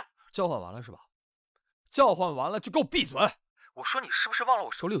去谈。叫唤完了是吧？叫唤完了就给我闭嘴！我说你是不是忘了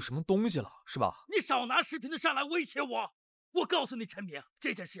我手里有什么东西了，是吧？你少拿视频的上来威胁我！我告诉你，陈明，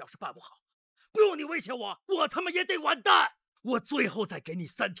这件事要是办不好，不用你威胁我，我他妈也得完蛋！我最后再给你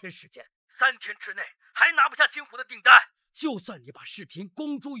3天时间，3天之内还拿不下金湖的订单，就算你把视频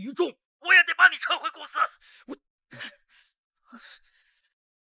公诸于众，我也得把你撤回公司。我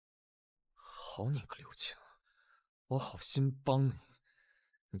好你个柳晴，我好心帮你，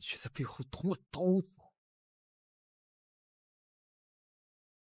你却在背后捅我刀子。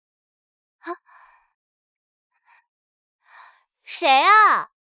啊！谁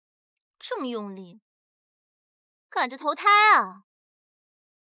啊？这么用力，赶着投胎啊？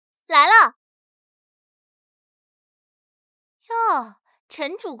来了。哟，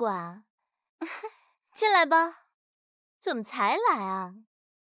陈主管，进来吧。怎么才来啊？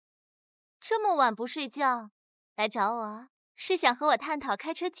这么晚不睡觉，来找我是想和我探讨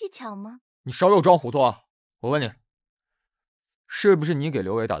开车技巧吗？你少给我装糊涂啊！我问你，是不是你给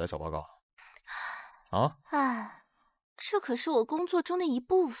刘伟打的小报告？啊？哎，这可是我工作中的一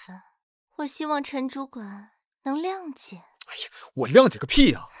部分，我希望陈主管能谅解。哎呀，我谅解个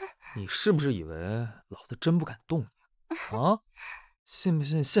屁呀！你是不是以为老子真不敢动你啊？信不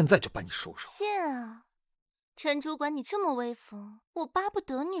信现在就把你收拾？信啊！陈主管，你这么威风，我巴不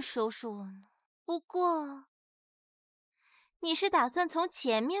得你收拾我呢。不过，你是打算从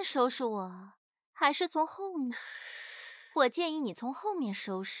前面收拾我，还是从后面？我建议你从后面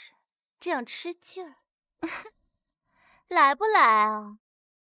收拾，这样吃劲儿。来不来啊？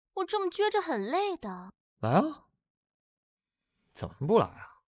我这么撅着很累的。来啊！怎么不来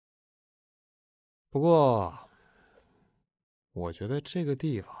啊？不过，我觉得这个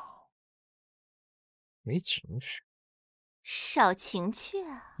地方没情趣。少情趣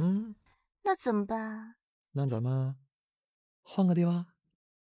啊？那怎么办？那咱们换个地方。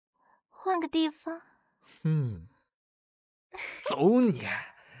换个地方。走你！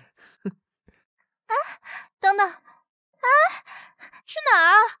等等，去哪儿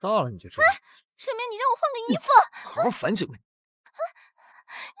啊？到了你就知道。陈明，你让我换个衣服。好好反省你。你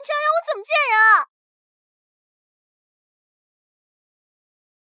这样让我怎么见人啊？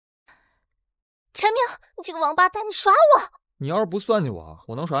陈明，你这个王八蛋，你耍我！你要是不算计我，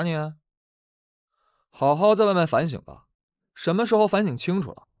我能耍你？好好在外面反省吧。什么时候反省清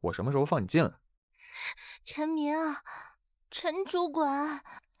楚了，我什么时候放你进来。陈明，陈主管，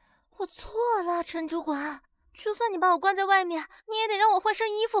我错了，陈主管，就算你把我关在外面，你也得让我换身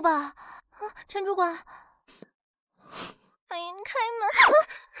衣服吧？陈主管，哎呀，你开门！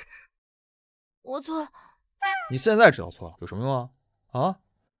我错了。你现在知道错了有什么用啊？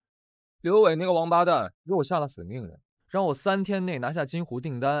刘伟那个王八蛋给我下了死命令，让我3天内拿下金湖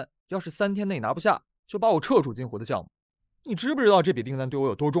订单，要是3天内拿不下，就把我撤出金湖的项目。你知不知道这笔订单对我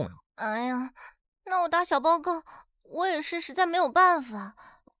有多重要？哎呀，那我打小报告，我也是实在没有办法。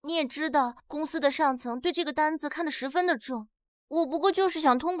你也知道，公司的上层对这个单子看得十分的重。我不过就是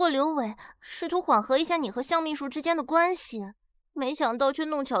想通过刘伟，试图缓和一下你和向秘书之间的关系，没想到却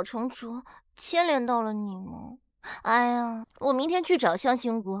弄巧成拙，牵连到了你们。哎呀，我明天去找向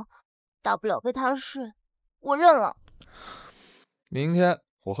兴国，大不了被他睡，我认了。明天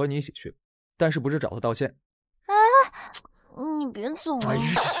我和你一起去，但是不是找他道歉。哎，你别走啊！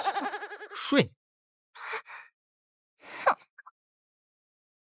睡你！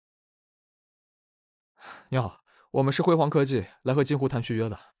你好，我们是辉煌科技，来和金湖谈续约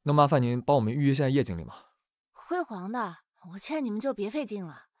的，能麻烦您帮我们预约一下叶经理吗？辉煌的，我劝你们就别费劲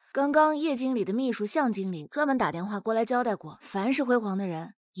了。刚刚叶经理的秘书向经理专门打电话过来交代过，凡是辉煌的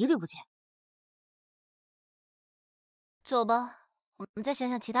人一律不见。走吧，我们再想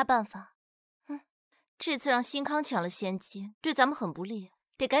想其他办法。这次让新康抢了先机，对咱们很不利，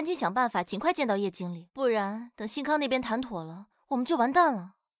得赶紧想办法尽快见到叶经理，不然等新康那边谈妥了，我们就完蛋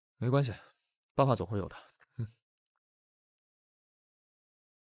了。没关系，办法总会有的。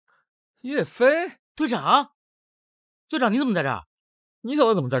叶飞，队长，队长你怎么在这儿？你小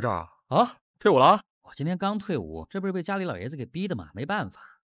子怎么在这儿啊？退伍了？我今天刚退伍，这不是被家里老爷子给逼的嘛，没办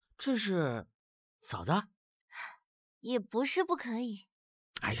法。这是嫂子？也不是不可以。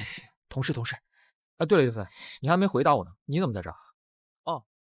哎呀，同事。哎，对了，叶飞，你还没回答我呢，你怎么在这儿？哦，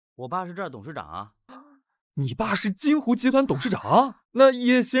我爸是这儿董事长啊。你爸是金湖集团董事长？那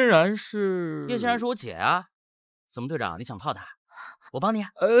叶欣然是？叶欣然是我姐啊。怎么，队长你想泡她？我帮你。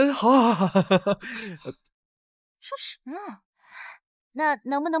好。说什么呢？那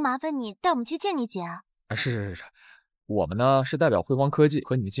能不能麻烦你带我们去见你姐啊？是，我们呢是代表辉煌科技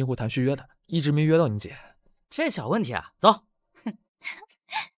和你们金湖谈续约的，一直没约到你姐。这小问题啊，走。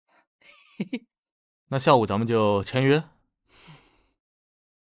那下午咱们就签约。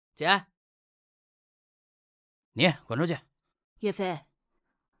姐，你滚出去。叶飞，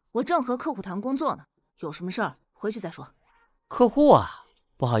我正和客户谈工作呢，有什么事儿回去再说。客户啊，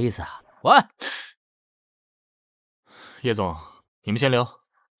不好意思啊，喂。叶总，你们先聊，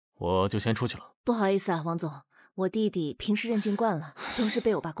我就先出去了。不好意思啊，王总，我弟弟平时任性惯了，都是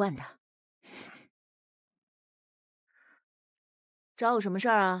被我爸惯的。找我什么事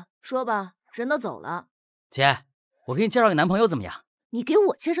儿啊？说吧，人都走了。姐，我给你介绍个男朋友怎么样？你给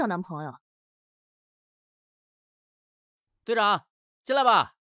我介绍男朋友？队长，进来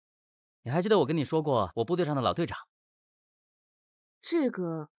吧。你还记得我跟你说过我部队上的老队长？这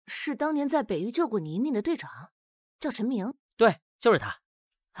个是当年在北域救过你一命的队长，叫陈明。对，就是他。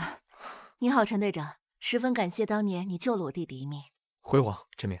你好，陈队长，十分感谢当年你救了我弟弟一命。辉煌，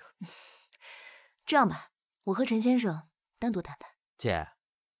陈明。这样吧，我和陈先生单独谈谈。姐，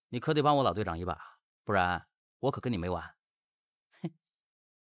你可得帮我老队长一把，不然我可跟你没完。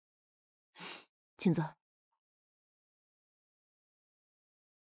请坐。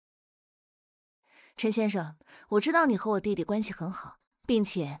陈先生，我知道你和我弟弟关系很好，并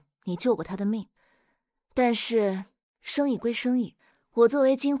且你救过他的命，但是生意归生意，我作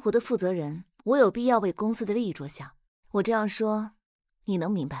为金湖的负责人，我有必要为公司的利益着想。我这样说，你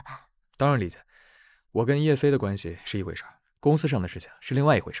能明白吧？当然理解，我跟叶飞的关系是一回事，公司上的事情是另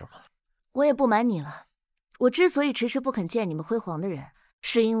外一回事嘛。我也不瞒你了，我之所以迟迟不肯见你们辉煌的人，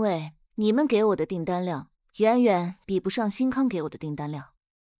是因为你们给我的订单量远远比不上新康给我的订单量。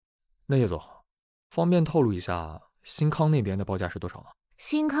那叶总，方便透露一下新康那边的报价是多少吗？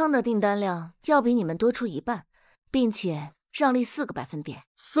新康的订单量要比你们多出1半，并且让利4个百分点。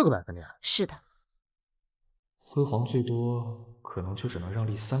4个百分点？是的。辉煌最多可能就只能让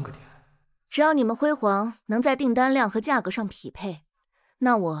利3个点。只要你们辉煌能在订单量和价格上匹配，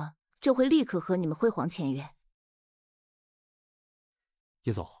那我就会立刻和你们辉煌签约。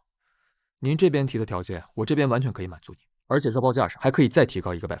叶总，您这边提的条件，我这边完全可以满足您，而且在报价上还可以再提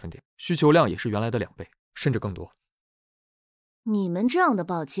高1个百分点，需求量也是原来的2倍，甚至更多。你们这样的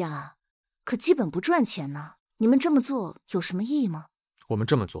报价，可基本不赚钱呢。你们这么做有什么意义吗？我们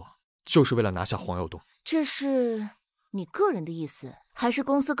这么做，就是为了拿下黄耀东。这是你个人的意思，还是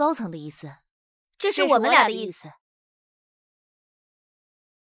公司高层的意思？这是我们俩的意思。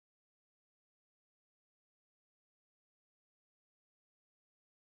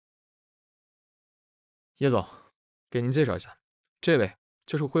叶总，给您介绍一下，这位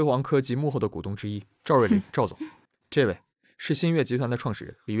就是辉煌科技幕后的股东之一赵瑞林赵总，这位是新月集团的创始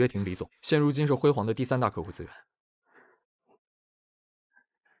人李月婷李总，现如今是辉煌的第3大客户资源。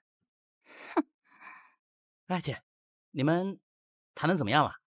哎姐，你们谈得怎么样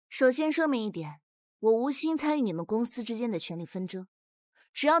了？首先声明一点，我无心参与你们公司之间的权力纷争，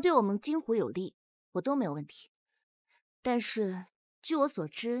只要对我们金湖有利，我都没有问题。但是据我所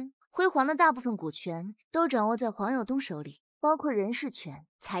知，辉煌的大部分股权都掌握在黄耀东手里，包括人事权、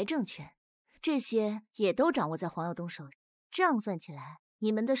财政权，这些也都掌握在黄耀东手里。这样算起来，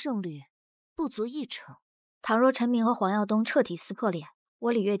你们的胜率不足1成。倘若陈明和黄耀东彻底撕破脸，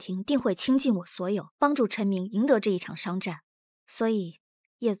我李月婷定会倾尽我所有，帮助陈明赢得这一场商战。所以，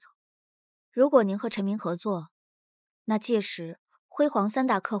叶总，如果您和陈明合作，那届时辉煌3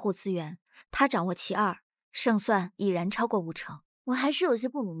大客户资源，他掌握其2，胜算已然超过5成。我还是有些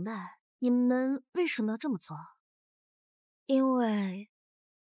不明白，你们为什么要这么做？因为，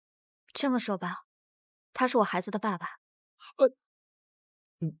这么说吧，他是我孩子的爸爸。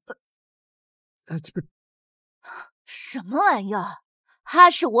什么玩意儿？他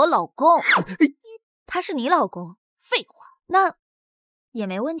是我老公。他是你老公？废话，那也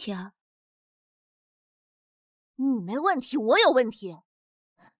没问题啊。你没问题，我有问题。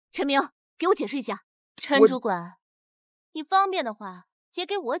陈明，给我解释一下。陈主管，你方便的话，也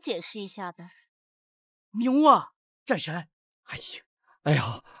给我解释一下呗。牛啊，战神！哎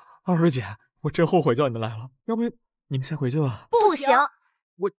呀，二儿姐，我真后悔叫你们来了，要不你们先回去吧。不行，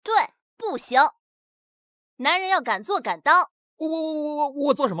对，不行，男人要敢做敢当。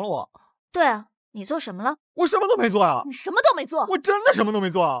我做什么了我？对啊，你做什么了？我什么都没做啊！你什么都没做，我真的什么都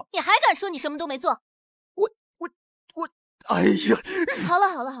没做啊！你还敢说你什么都没做？哎呀！好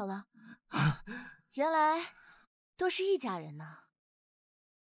了，原来都是一家人呢。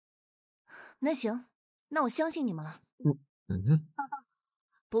那行，那我相信你们了。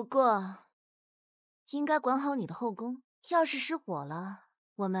不过应该管好你的后宫，要是失火了，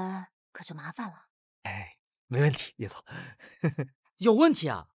我们可就麻烦了。哎，没问题，叶总。有问题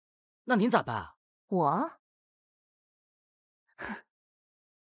啊？那您咋办啊？我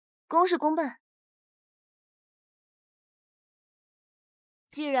公事公办。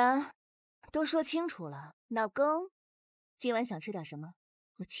既然都说清楚了，老公，今晚想吃点什么？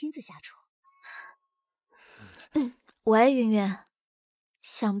我亲自下厨。喂，云云，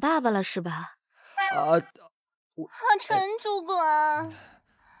想爸爸了是吧？陈主管，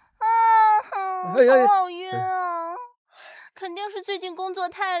头好晕啊，肯定是最近工作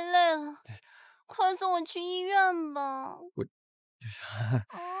太累了，快送我去医院吧。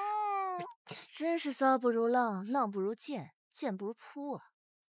真是骚不如浪，浪不如贱，贱不如扑啊！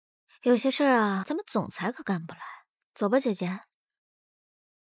有些事儿啊，咱们总裁可干不来。走吧，姐姐。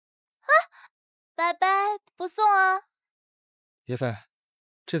拜拜，不送啊。叶飞，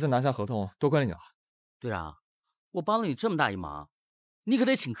这次拿下合同多亏了你了。队长，我帮了你这么大一忙，你可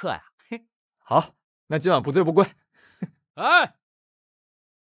得请客呀。好，那今晚不醉不归。哎，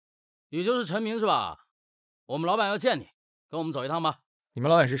你就是陈明是吧？我们老板要见你，跟我们走一趟吧。你们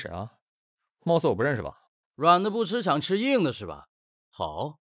老板是谁啊？貌似我不认识吧？软的不吃，想吃硬的是吧？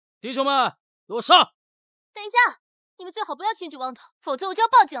好，弟兄们，给我上！等一下，你们最好不要轻举妄动，否则我就要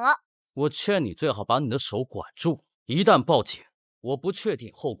报警了。我劝你最好把你的手管住，一旦报警，我不确定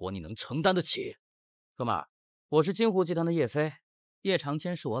后果你能承担得起。哥们儿，我是金湖集团的叶飞，叶长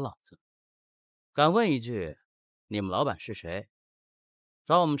千是我老子。敢问一句，你们老板是谁？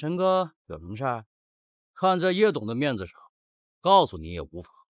找我们陈哥有什么事儿？看在叶董的面子上，告诉你也无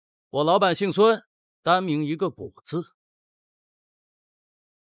妨。我老板姓孙，单名一个果字。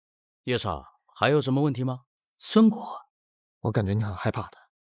叶少，还有什么问题吗？孙果，我感觉你很害怕的。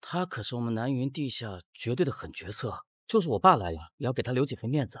他可是我们南云地下绝对的狠角色，就是我爸来了，也要给他留几分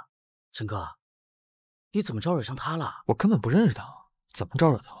面子。陈哥，你怎么招惹上他了？我根本不认识他，怎么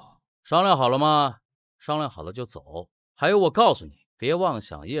招惹他？商量好了吗？商量好了就走。还有，我告诉你，别妄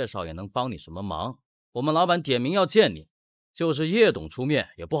想叶少爷能帮你什么忙。我们老板点名要见你，就是叶董出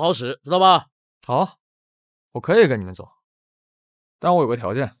面也不好使，知道吧？好，我可以跟你们走，但我有个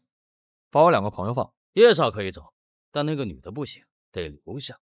条件，把我2个朋友放。叶少可以走，但那个女的不行，得留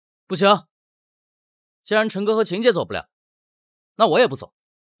下。不行，既然陈哥和秦姐走不了，那我也不走。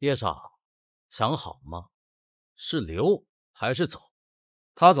叶少，想好吗？是留还是走？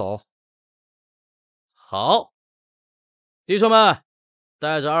他走。好，弟兄们，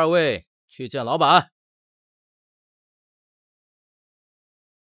带着2位去见老板。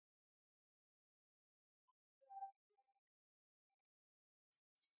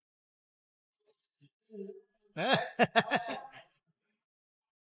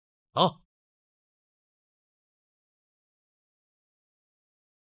好。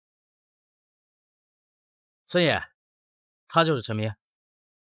孙爷，他就是陈明。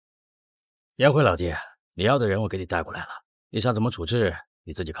颜回老弟，你要的人我给你带过来了，你想怎么处置，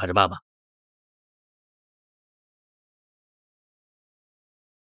你自己看着办吧。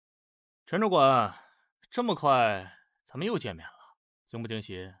陈主管，这么快咱们又见面了，惊不惊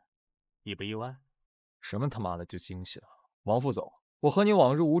喜？意不意外？什么他妈的就惊喜了？王副总，我和你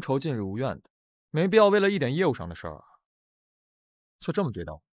往日无仇，近日无怨的，没必要为了一点业务上的事儿就这么对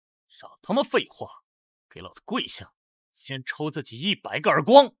待我。少他妈废话，给老子跪下，先抽自己100个耳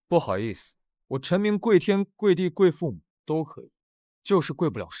光！不好意思，我陈明跪天跪地跪父母都可以，就是跪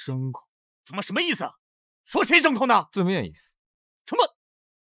不了牲口。他妈什么意思？说谁牲口呢？字面意思。什么？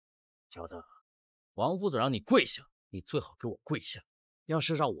小子，王副总让你跪下，你最好给我跪下。要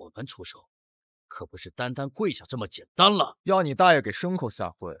是让我们出手，可不是单单跪下这么简单了。要你大爷给牲口下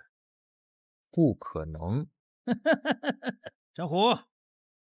跪，不可能。小虎，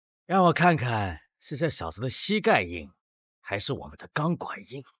让我看看是这小子的膝盖硬，还是我们的钢管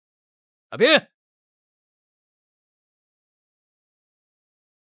硬。阿斌，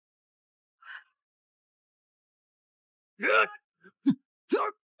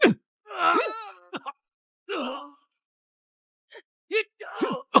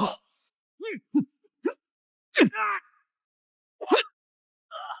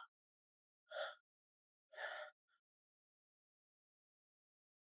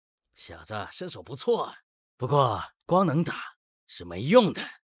小子身手不错，不过光能打是没用的。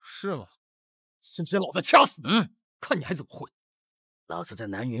是吗？信不信老子掐死你？看你还怎么混！老子在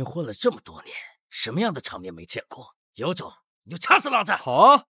南云混了这么多年，什么样的场面没见过？有种你就掐死老子！好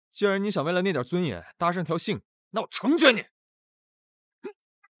啊，既然你想为了那点尊严搭上条性，那我成全你。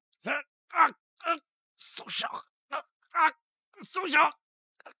松手！松手！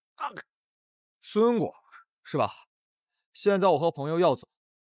孙果是吧？现在我和朋友要走，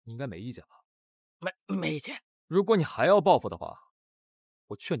你应该没意见吧？没意见。如果你还要报复的话，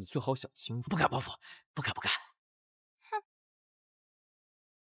我劝你最好想清楚。不敢报复，不敢。哼！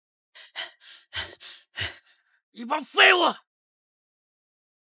一帮废物！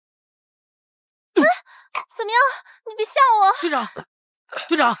怎么样？你别吓我！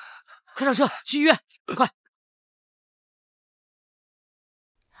队长，快上车去医院，快！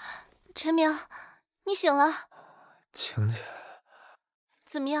陈明，你醒了？晴姐，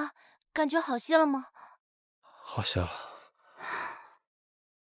怎么样？感觉好些了吗？好些了。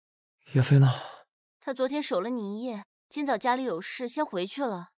叶飞呢？他昨天守了你一夜，今早家里有事，先回去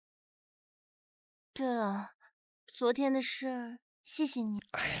了。对了，昨天的事，谢谢你。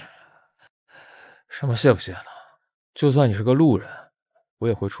哎呀，什么谢不谢的？就算你是个路人，我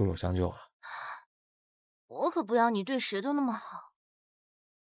也会出手相救的。我可不要你对谁都那么好。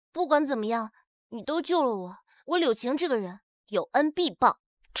不管怎么样，你都救了我，我柳晴这个人有恩必报。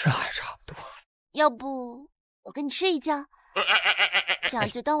这还差不多。要不我跟你睡一觉，这样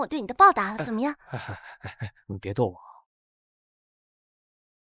就当我对你的报答了，怎么样？你别逗我。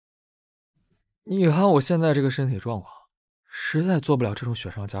你看我现在这个身体状况，实在做不了这种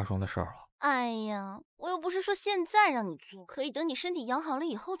雪上加霜的事儿了。哎呀，我又不是说现在让你做，可以等你身体养好了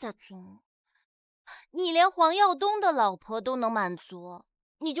以后再做。你连黄耀东的老婆都能满足，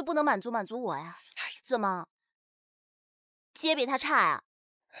你就不能满足我呀？怎么，姐比他差呀？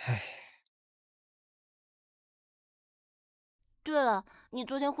对了，你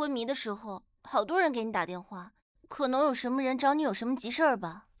昨天昏迷的时候，好多人给你打电话，可能有什么人找你有什么急事儿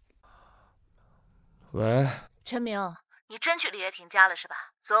吧？喂，陈明，你真去李月婷家了是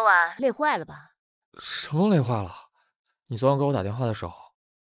吧？昨晚累坏了吧？什么累坏了？你昨晚给我打电话的时候，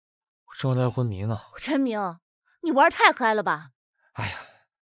我正在昏迷呢。陈明，你玩太嗨了吧？哎呀，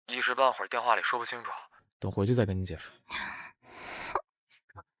一时半会儿电话里说不清楚，等回去再跟你解释。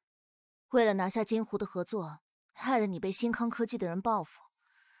为了拿下金湖的合作，害得你被新康科技的人报复，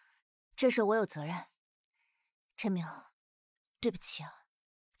这事我有责任。陈明，对不起啊。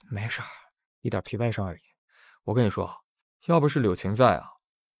没事儿，一点皮外伤而已。我跟你说，要不是柳晴在啊，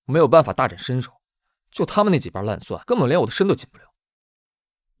我没有办法大展身手。就他们那几瓣烂蒜，根本连我的身都进不了。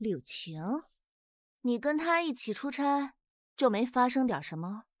柳晴，你跟他一起出差，就没发生点什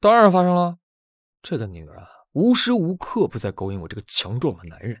么？当然发生了，这个女人啊，无时无刻不在勾引我这个强壮的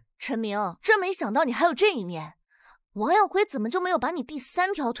男人。陈明，真没想到你还有这一面。王耀辉怎么就没有把你第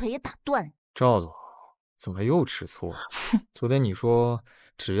3条腿也打断？赵总，怎么又吃醋了？昨天你说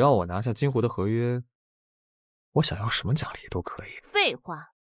只要我拿下金湖的合约，我想要什么奖励都可以。废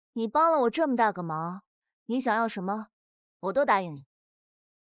话，你帮了我这么大个忙，你想要什么，我都答应你。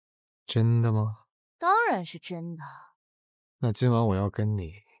真的吗？当然是真的。那今晚我要跟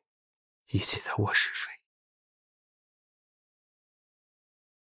你一起在卧室睡。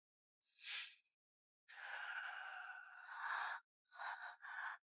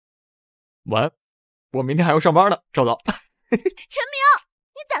晚，我明天还要上班呢，赵总。陈明，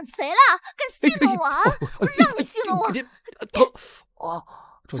你胆子肥了，敢戏弄我啊！我让你戏弄我！别疼啊！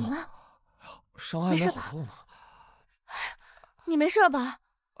怎么了？伤还没好呢。你没事吧？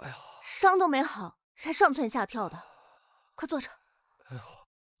哎呦，伤都没好，还上蹿下跳的，快坐着。哎呦，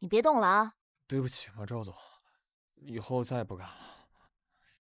你别动了啊！对不起嘛，赵总，以后再也不敢了。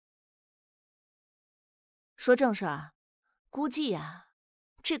说正事啊，估计呀，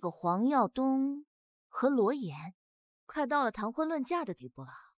这个黄耀东和罗岩快到了谈婚论嫁的地步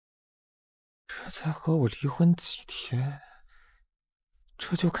了。这才和我离婚几天，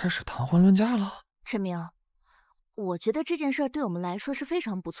这就开始谈婚论嫁了？陈明，我觉得这件事对我们来说是非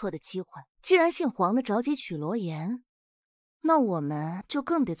常不错的机会。既然姓黄的着急娶罗岩，那我们就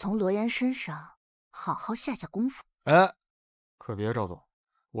更得从罗岩身上好好下下功夫。哎，可别，赵总，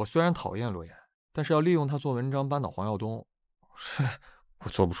我虽然讨厌罗岩，但是要利用他做文章扳倒黄耀东，我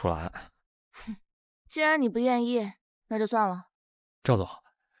做不出来。哼，既然你不愿意，那就算了。赵总，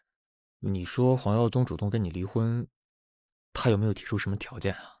你说黄耀东主动跟你离婚，他有没有提出什么条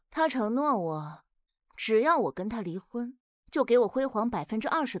件啊？他承诺我，只要我跟他离婚，就给我辉煌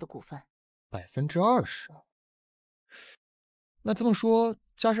20%的股份。20%？那这么说，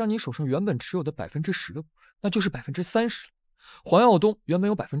加上你手上原本持有的10%的股份，那就是30%了。黄耀东原本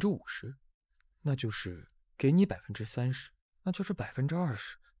有50%，那就是给你30%，那就是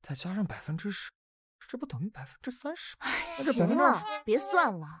20%，再加上10%，这不等于30%吗？那这行了，别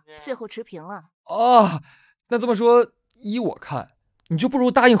算了，最后持平了。啊，那这么说，依我看，你就不如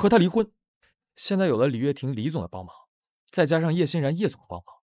答应和他离婚。现在有了李月婷李总的帮忙，再加上叶欣然叶总的帮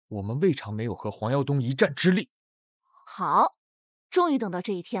忙，我们未尝没有和黄耀东一战之力。好，终于等到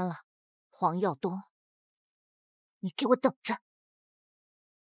这一天了，黄耀东，你给我等着！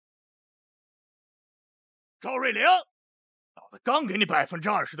赵瑞玲，老子刚给你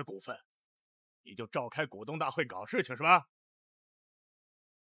20%的股份，你就召开股东大会搞事情是吧？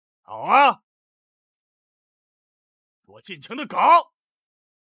好啊，给我尽情的搞，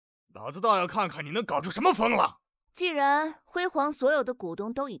老子倒要看看你能搞出什么风浪。既然辉煌所有的股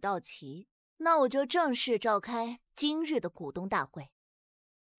东都已到齐，那我就正式召开今日的股东大会。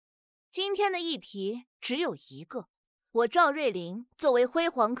今天的议题只有一个，我赵瑞玲作为辉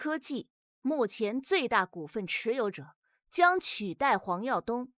煌科技目前最大股份持有者，将取代黄耀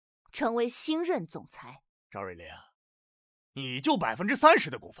东成为新任总裁。赵瑞玲，你就30%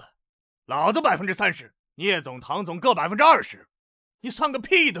的股份，老子30%，聂总、唐总各20%，你算个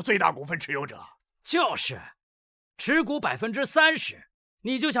屁的最大股份持有者！就是持股30%，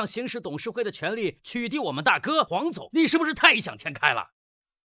你就想行使董事会的权利取缔我们大哥黄总，你是不是太异想天开了？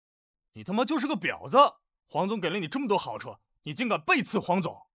你他妈就是个婊子！黄总给了你这么多好处，你竟敢背刺黄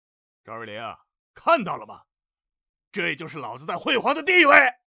总！赵瑞玲，看到了吗？这就是老子在辉煌的地位。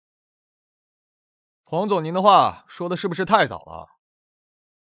黄总，您的话说的是不是太早了？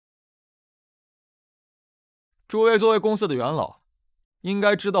诸位作为公司的元老，应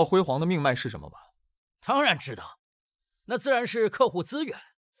该知道辉煌的命脉是什么吧？当然知道，那自然是客户资源。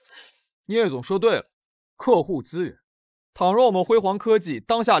聂总说对了，客户资源。倘若我们辉煌科技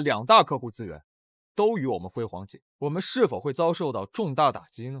当下2大客户资源都与我们辉煌紧，我们是否会遭受到重大打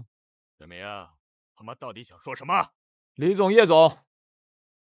击呢？怎么样？他妈到底想说什么？李总、叶总，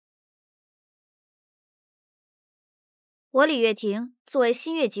我李月婷作为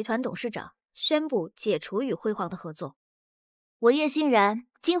新月集团董事长，宣布解除与辉煌的合作。我叶欣然，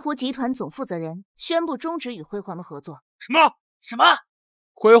金湖集团总负责人，宣布终止与辉煌的合作。什么？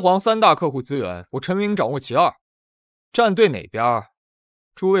辉煌3大客户资源，我陈明掌握其2，站队哪边？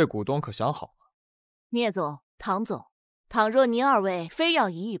诸位股东可想好了？聂总、唐总，倘若您2位非要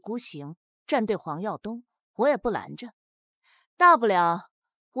一意孤行，站队黄耀东，我也不拦着。大不了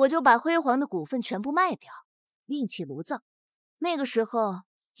我就把辉煌的股份全部卖掉，另起炉灶。那个时候，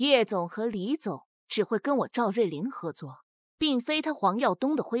叶总和李总只会跟我赵瑞麟合作，并非他黄耀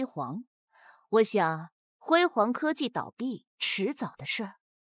东的辉煌。我想，辉煌科技倒闭迟早的事儿，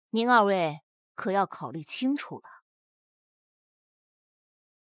您二位可要考虑清楚了。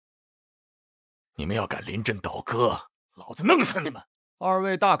你们要敢临阵倒戈，老子弄死你们！二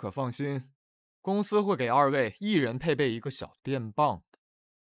位大可放心，公司会给二位一人配备一个小电棒的。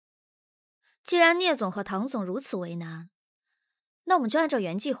既然聂总和唐总如此为难，那我们就按照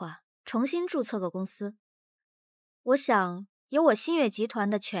原计划重新注册个公司。我想有我新月集团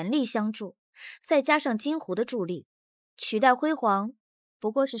的全力相助，再加上金湖的助力，取代辉煌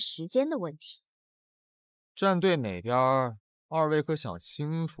不过是时间的问题。站队哪边，二位可想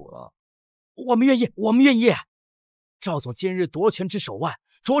清楚了？我们愿意，我们愿意。赵总今日夺权之手腕，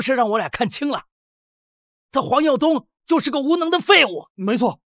着实让我俩看清了。他黄耀东就是个无能的废物。没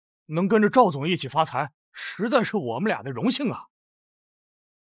错，能跟着赵总一起发财，实在是我们俩的荣幸啊！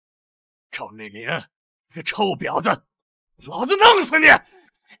赵瑞麟，你个臭婊子，老子弄死你！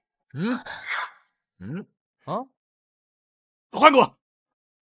换给我。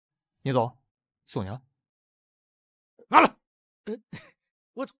聂总，送你了。拿来。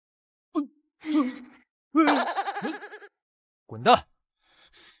滚蛋！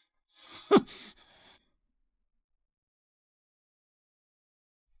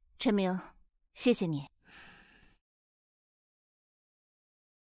陈明，谢谢你。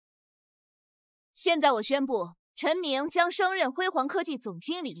现在我宣布，陈明将升任辉煌科技总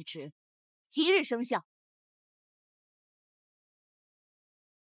经理一职，即日生效。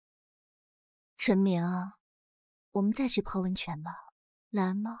陈明，我们再去泡温泉吧，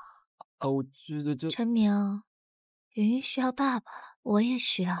来吗？我觉得陈明，云云需要爸爸，我也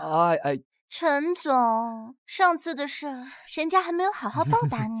需要。陈总，上次的事，人家还没有好好报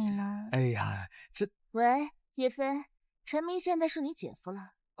答你呢。哎呀，这……喂，叶飞，陈明现在是你姐夫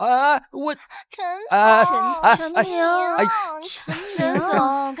了。我陈总，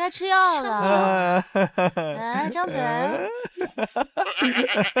该吃药了。来，张嘴。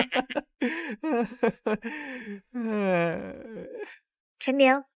陈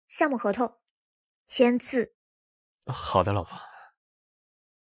明，项目合同，签字。好的，老婆。